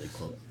 Really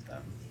close with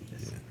them.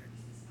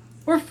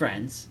 We're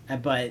friends,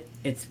 but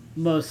it's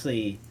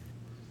mostly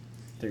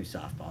through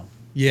softball.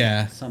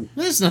 Yeah,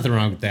 there's nothing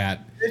wrong with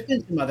that. There's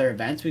been some other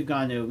events we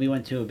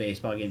went to a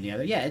baseball game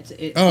together. Yeah,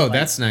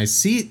 that's nice.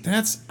 See,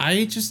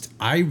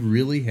 I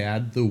really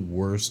had the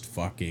worst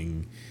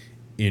fucking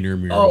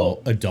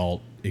intramural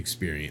adult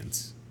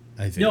experience.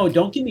 I think. No,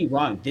 don't get me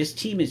wrong. This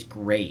team is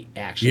great,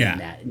 actually.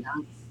 Yeah. In that.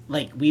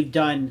 Like we've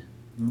done.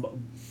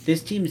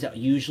 This team's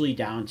usually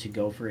down to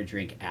go for a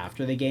drink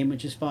after the game,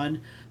 which is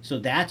fun. So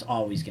that's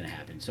always going to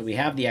happen. So we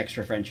have the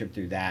extra friendship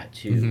through that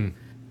too. Mm-hmm.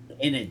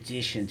 In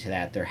addition to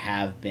that, there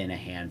have been a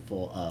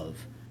handful of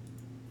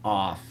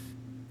off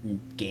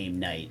game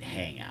night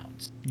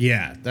hangouts.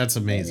 Yeah, that's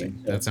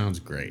amazing. So that sounds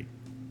great.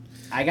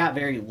 I got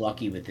very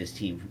lucky with this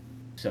team,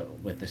 so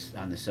with this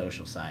on the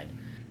social side.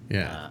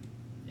 Yeah.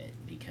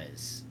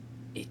 Because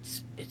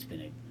it's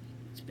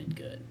been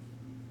good.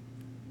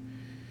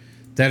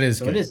 That is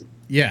so good. It is.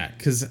 Yeah,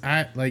 because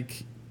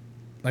like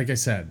I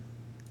said,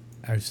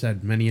 I've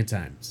said many a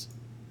times,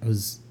 I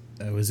was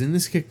in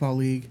this kickball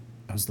league.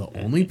 I was the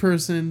only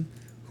person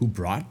who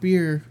brought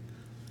beer.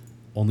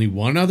 Only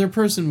one other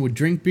person would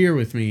drink beer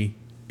with me,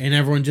 and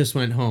everyone just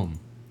went home.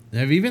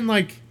 And I've even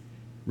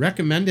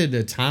recommended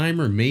a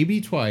time or maybe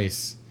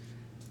twice,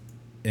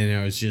 and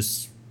I was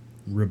just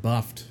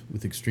rebuffed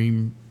with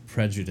extreme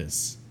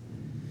prejudice.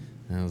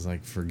 And I was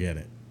like, forget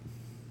it.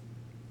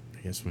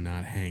 I guess we're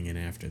not hanging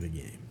after the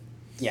game.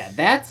 Yeah,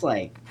 that's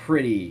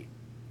pretty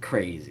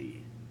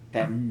crazy.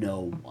 That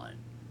no one.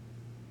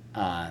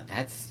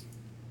 That's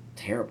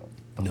terrible.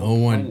 No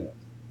one.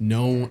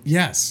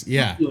 Yes,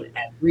 yeah. We do it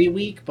every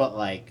week, but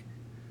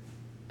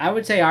I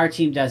would say our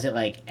team does it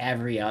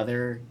every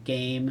other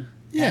game.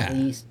 Yeah. At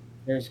least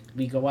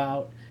we go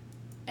out,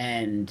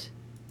 and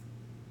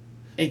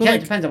it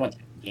depends on what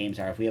games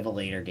are. If we have a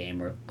later game,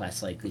 we're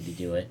less likely to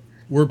do it.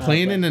 We're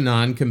playing in a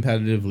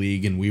non-competitive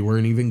league, and we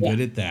weren't even good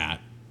at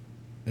that.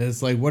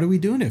 It's what are we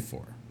doing it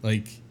for?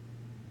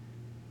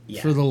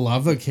 For the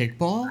love of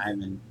kickball?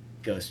 And then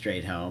go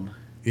straight home.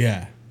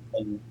 Yeah.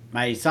 And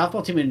my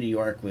softball team in New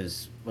York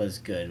was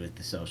good with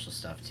the social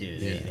stuff too.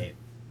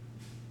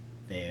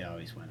 They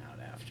always went out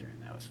after,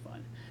 and that was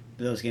fun.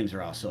 But those games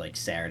were also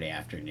Saturday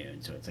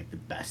afternoon, so it's the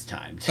best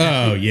time.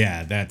 Oh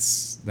yeah,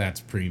 that's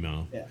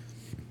primo. Yeah.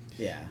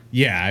 Yeah.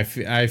 Yeah,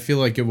 I feel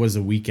like it was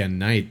a weekend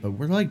night, but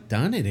we're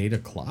done at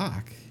 8:00.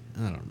 I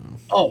don't know.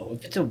 Oh,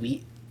 if it's a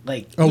week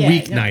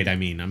weeknight. I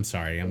mean, I'm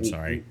sorry.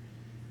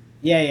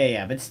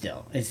 Yeah. But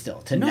still,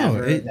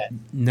 never.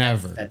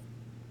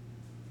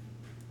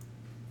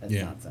 That's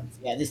nonsense.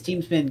 Yeah, this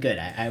team's been good.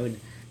 I would,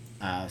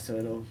 so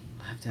it'll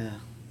have to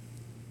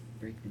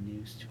break the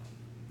news to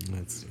them.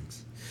 That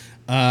stinks.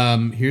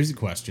 Here's a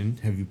question: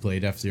 have you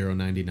played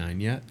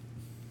F-099 yet?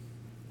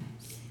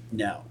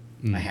 No,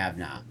 I have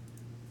not.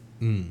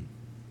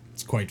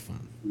 It's quite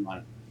fun.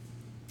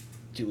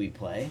 Do we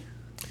play?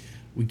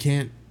 We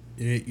can't.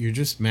 You're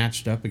just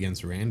matched up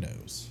against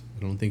randos.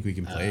 I don't think we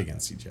can play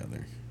against each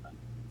other. Oh,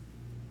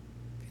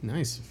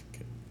 nice.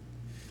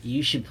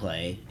 You should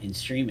play and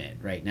stream it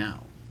right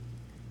now.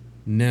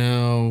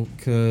 No,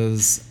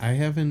 because I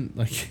haven't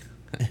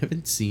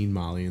seen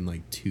Molly in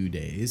like 2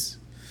 days.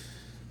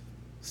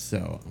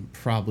 So I'm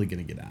probably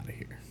going to get out of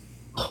here.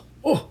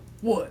 Oh,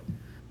 what?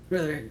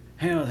 Rather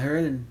hang out with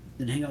her than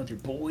hang out with your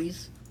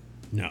boys?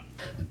 No.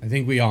 I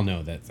think we all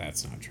know that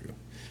that's not true.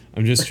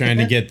 I'm just trying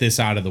to get this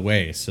out of the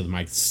way so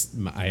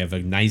I have a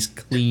nice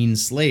clean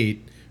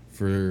slate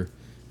for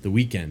the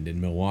weekend in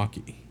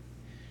Milwaukee.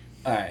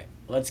 All right,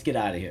 let's get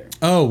out of here.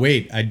 Oh,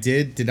 wait.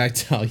 Did I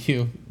tell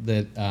you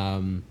that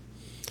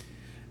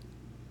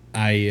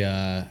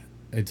I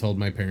told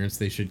my parents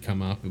they should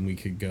come up and we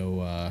could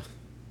go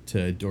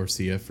to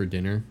Dorsia for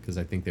dinner because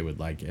I think they would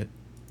like it.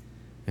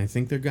 And I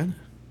think they're gonna.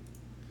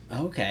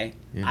 Okay.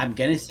 Yeah. I'm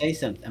going to say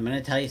something. I'm going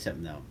to tell you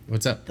something, though.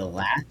 What's up? The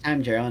last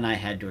time Gerald and I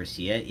had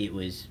Dorsia, it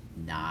was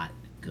not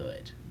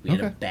good. We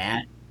had a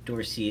bad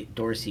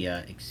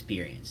Dorsia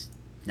experience.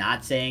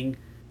 Not saying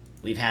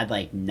we've had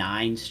like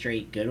 9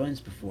 straight good ones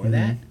before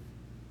that.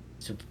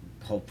 So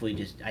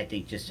hopefully I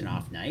think just an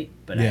off night.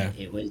 But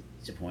it was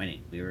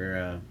disappointing. We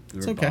were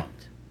bummed.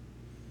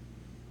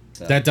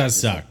 So, that does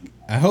suck.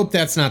 I hope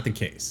that's not the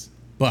case.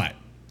 But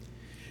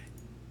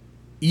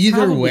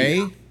either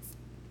way...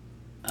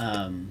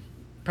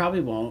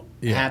 probably won't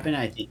happen.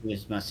 I think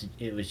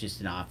it was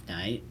just an off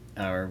night,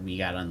 or we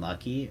got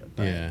unlucky.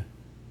 But,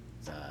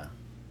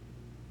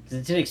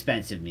 it's an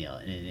expensive meal,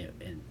 and it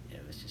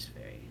was just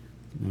very.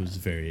 It was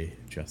very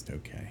just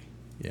okay.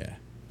 Yeah.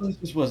 It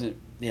just wasn't.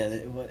 Yeah,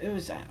 it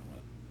was. I don't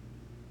know.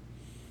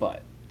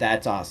 But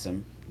that's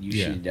awesome. You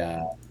should.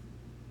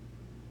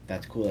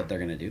 That's cool that they're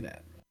gonna do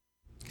that.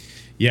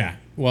 Yeah.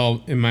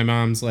 Well, and my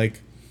mom's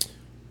like,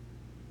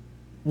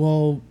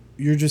 well,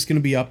 you're just going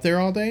to be up there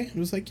all day? I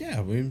was like,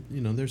 yeah,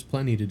 there's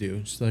plenty to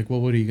do. She's like,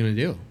 well, what are you going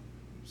to do?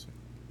 I was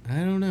like,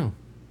 I don't know.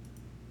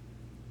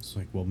 It's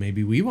like, well,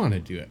 maybe we want to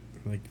do it.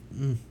 I'm like,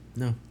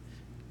 no.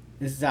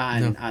 This is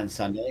on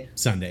Sunday?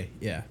 Sunday,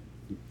 yeah.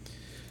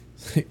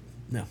 It's like,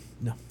 no.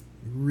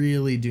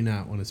 Really do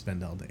not want to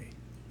spend all day.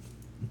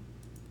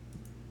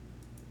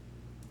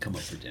 Come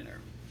up for dinner.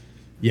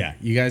 Yeah,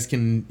 you guys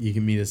can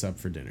meet us up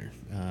for dinner.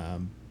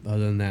 Other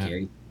than that,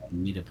 Gary told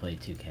me to play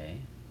 2K.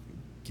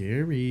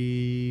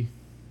 Gary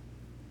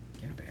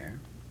Bear.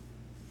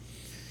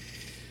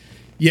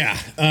 Yeah,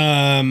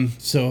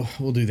 so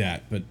we'll do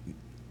that, but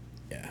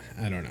yeah,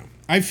 I don't know.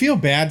 I feel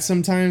bad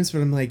sometimes,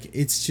 but I'm like,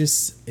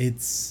 it's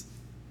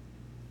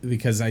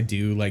because I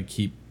do like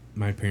keep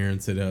my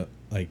parents at a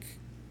like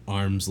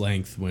arm's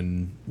length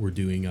when we're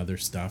doing other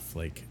stuff.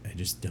 Like, I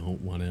just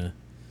don't want to.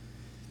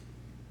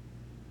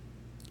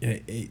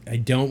 I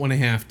don't want to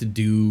have to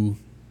do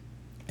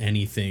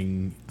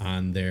anything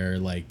on their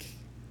like.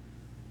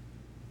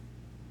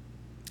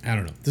 I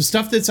don't know. The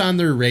stuff that's on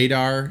their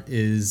radar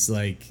is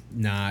like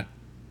not.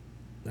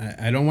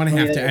 I don't want to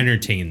have to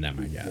entertain them,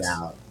 I guess.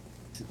 Yeah.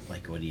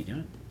 Like, what are you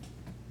doing?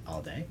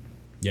 All day?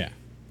 Yeah.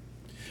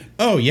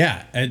 Oh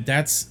yeah,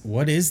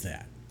 what is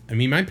that? I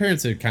mean, my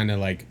parents are kind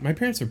of like my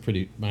parents are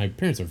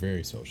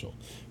very social,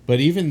 but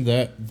even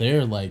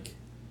they're like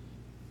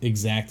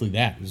exactly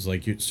that. It's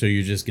like so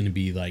you're just gonna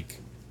be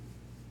like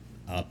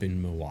up in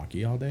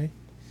Milwaukee all day?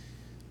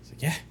 It's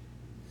like yeah.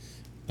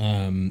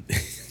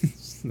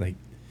 Like.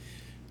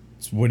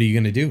 What are you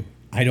going to do?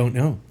 I don't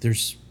know.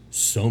 There's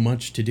so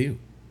much to do.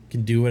 We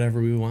can do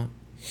whatever we want.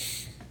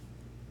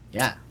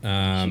 Yeah.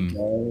 We should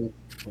go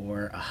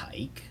for a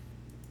hike.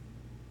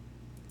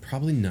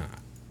 Probably not.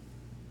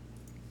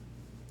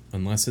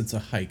 Unless it's a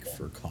hike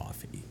for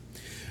coffee.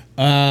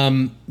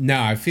 No,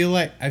 I feel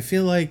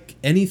like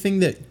anything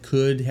that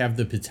could have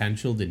the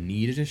potential to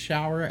need a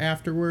shower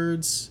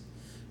afterwards,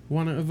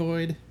 want to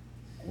avoid.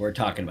 We're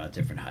talking about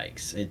different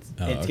hikes. It's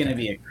going to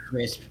be a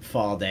crisp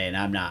fall day, and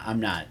I'm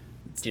not.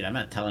 Dude, I'm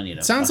not telling you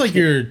to. Sounds like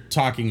you're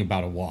talking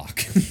about a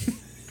walk.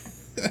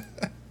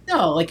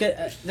 No, like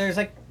there's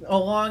like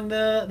along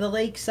the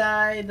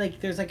lakeside,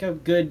 like there's a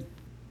good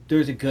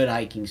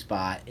hiking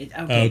spot.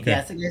 Okay.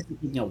 Yeah, it's like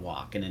taking a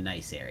walk in a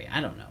nice area. I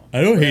don't know.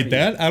 I don't hate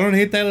that. I don't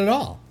hate that at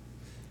all.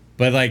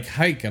 But like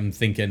hike, I'm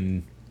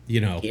thinking,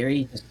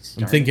 Gary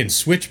I'm thinking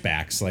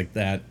switchbacks like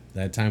that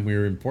time we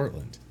were in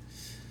Portland.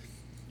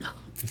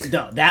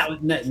 No, that was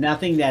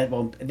nothing that.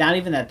 Well, not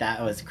even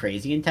that was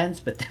crazy intense,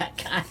 but that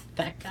guy.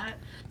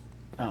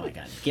 Oh my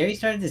god, Gary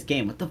started this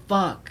game. What the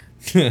fuck?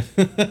 Right,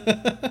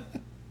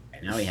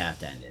 now we have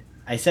to end it.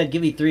 I said,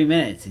 give me 3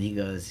 minutes, and he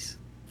goes,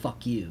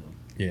 "Fuck you."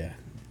 Yeah.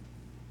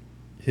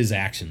 His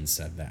actions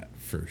said that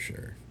for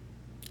sure.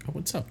 Oh,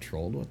 what's up,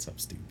 trolled? What's up,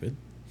 stupid?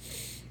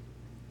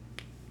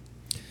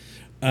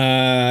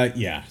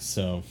 Yeah.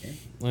 So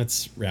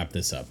let's wrap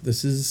this up.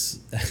 This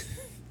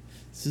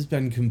has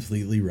been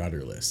completely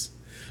rudderless.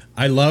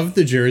 I love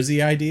the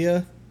jersey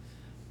idea.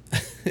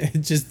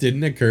 It just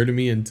didn't occur to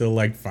me until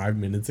like 5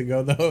 minutes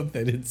ago, though,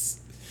 that it's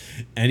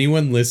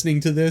anyone listening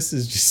to this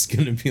is just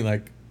going to be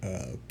like,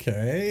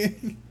 okay.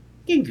 You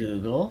can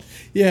Google.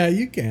 Yeah,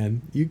 you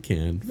can. You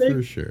can,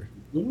 for sure.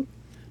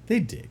 They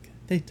dig.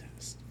 They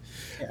test.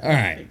 Yeah, all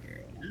right. figure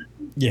it out.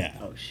 Yeah.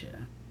 Oh, shit.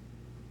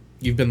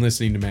 You've been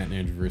listening to Matt and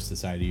Andrew vs.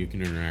 Society. You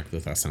can interact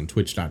with us on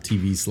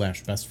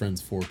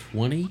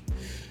twitch.tv/bestfriends420.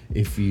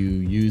 If you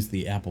use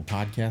the Apple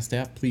Podcast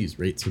app, please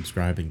rate,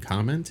 subscribe, and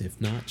comment.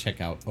 If not, check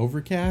out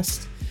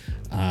Overcast.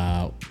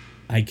 I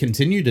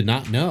continue to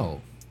not know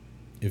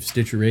if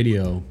Stitcher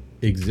Radio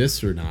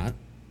exists or not,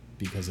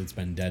 because it's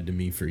been dead to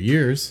me for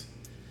years.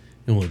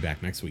 And we'll be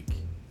back next week.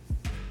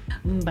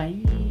 Bye.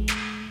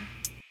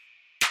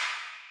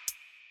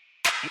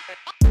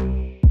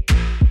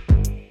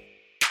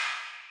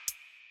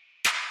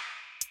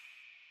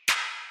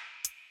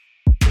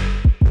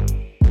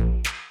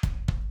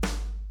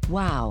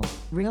 Wow,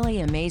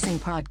 really amazing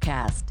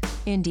podcast.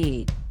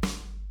 Indeed.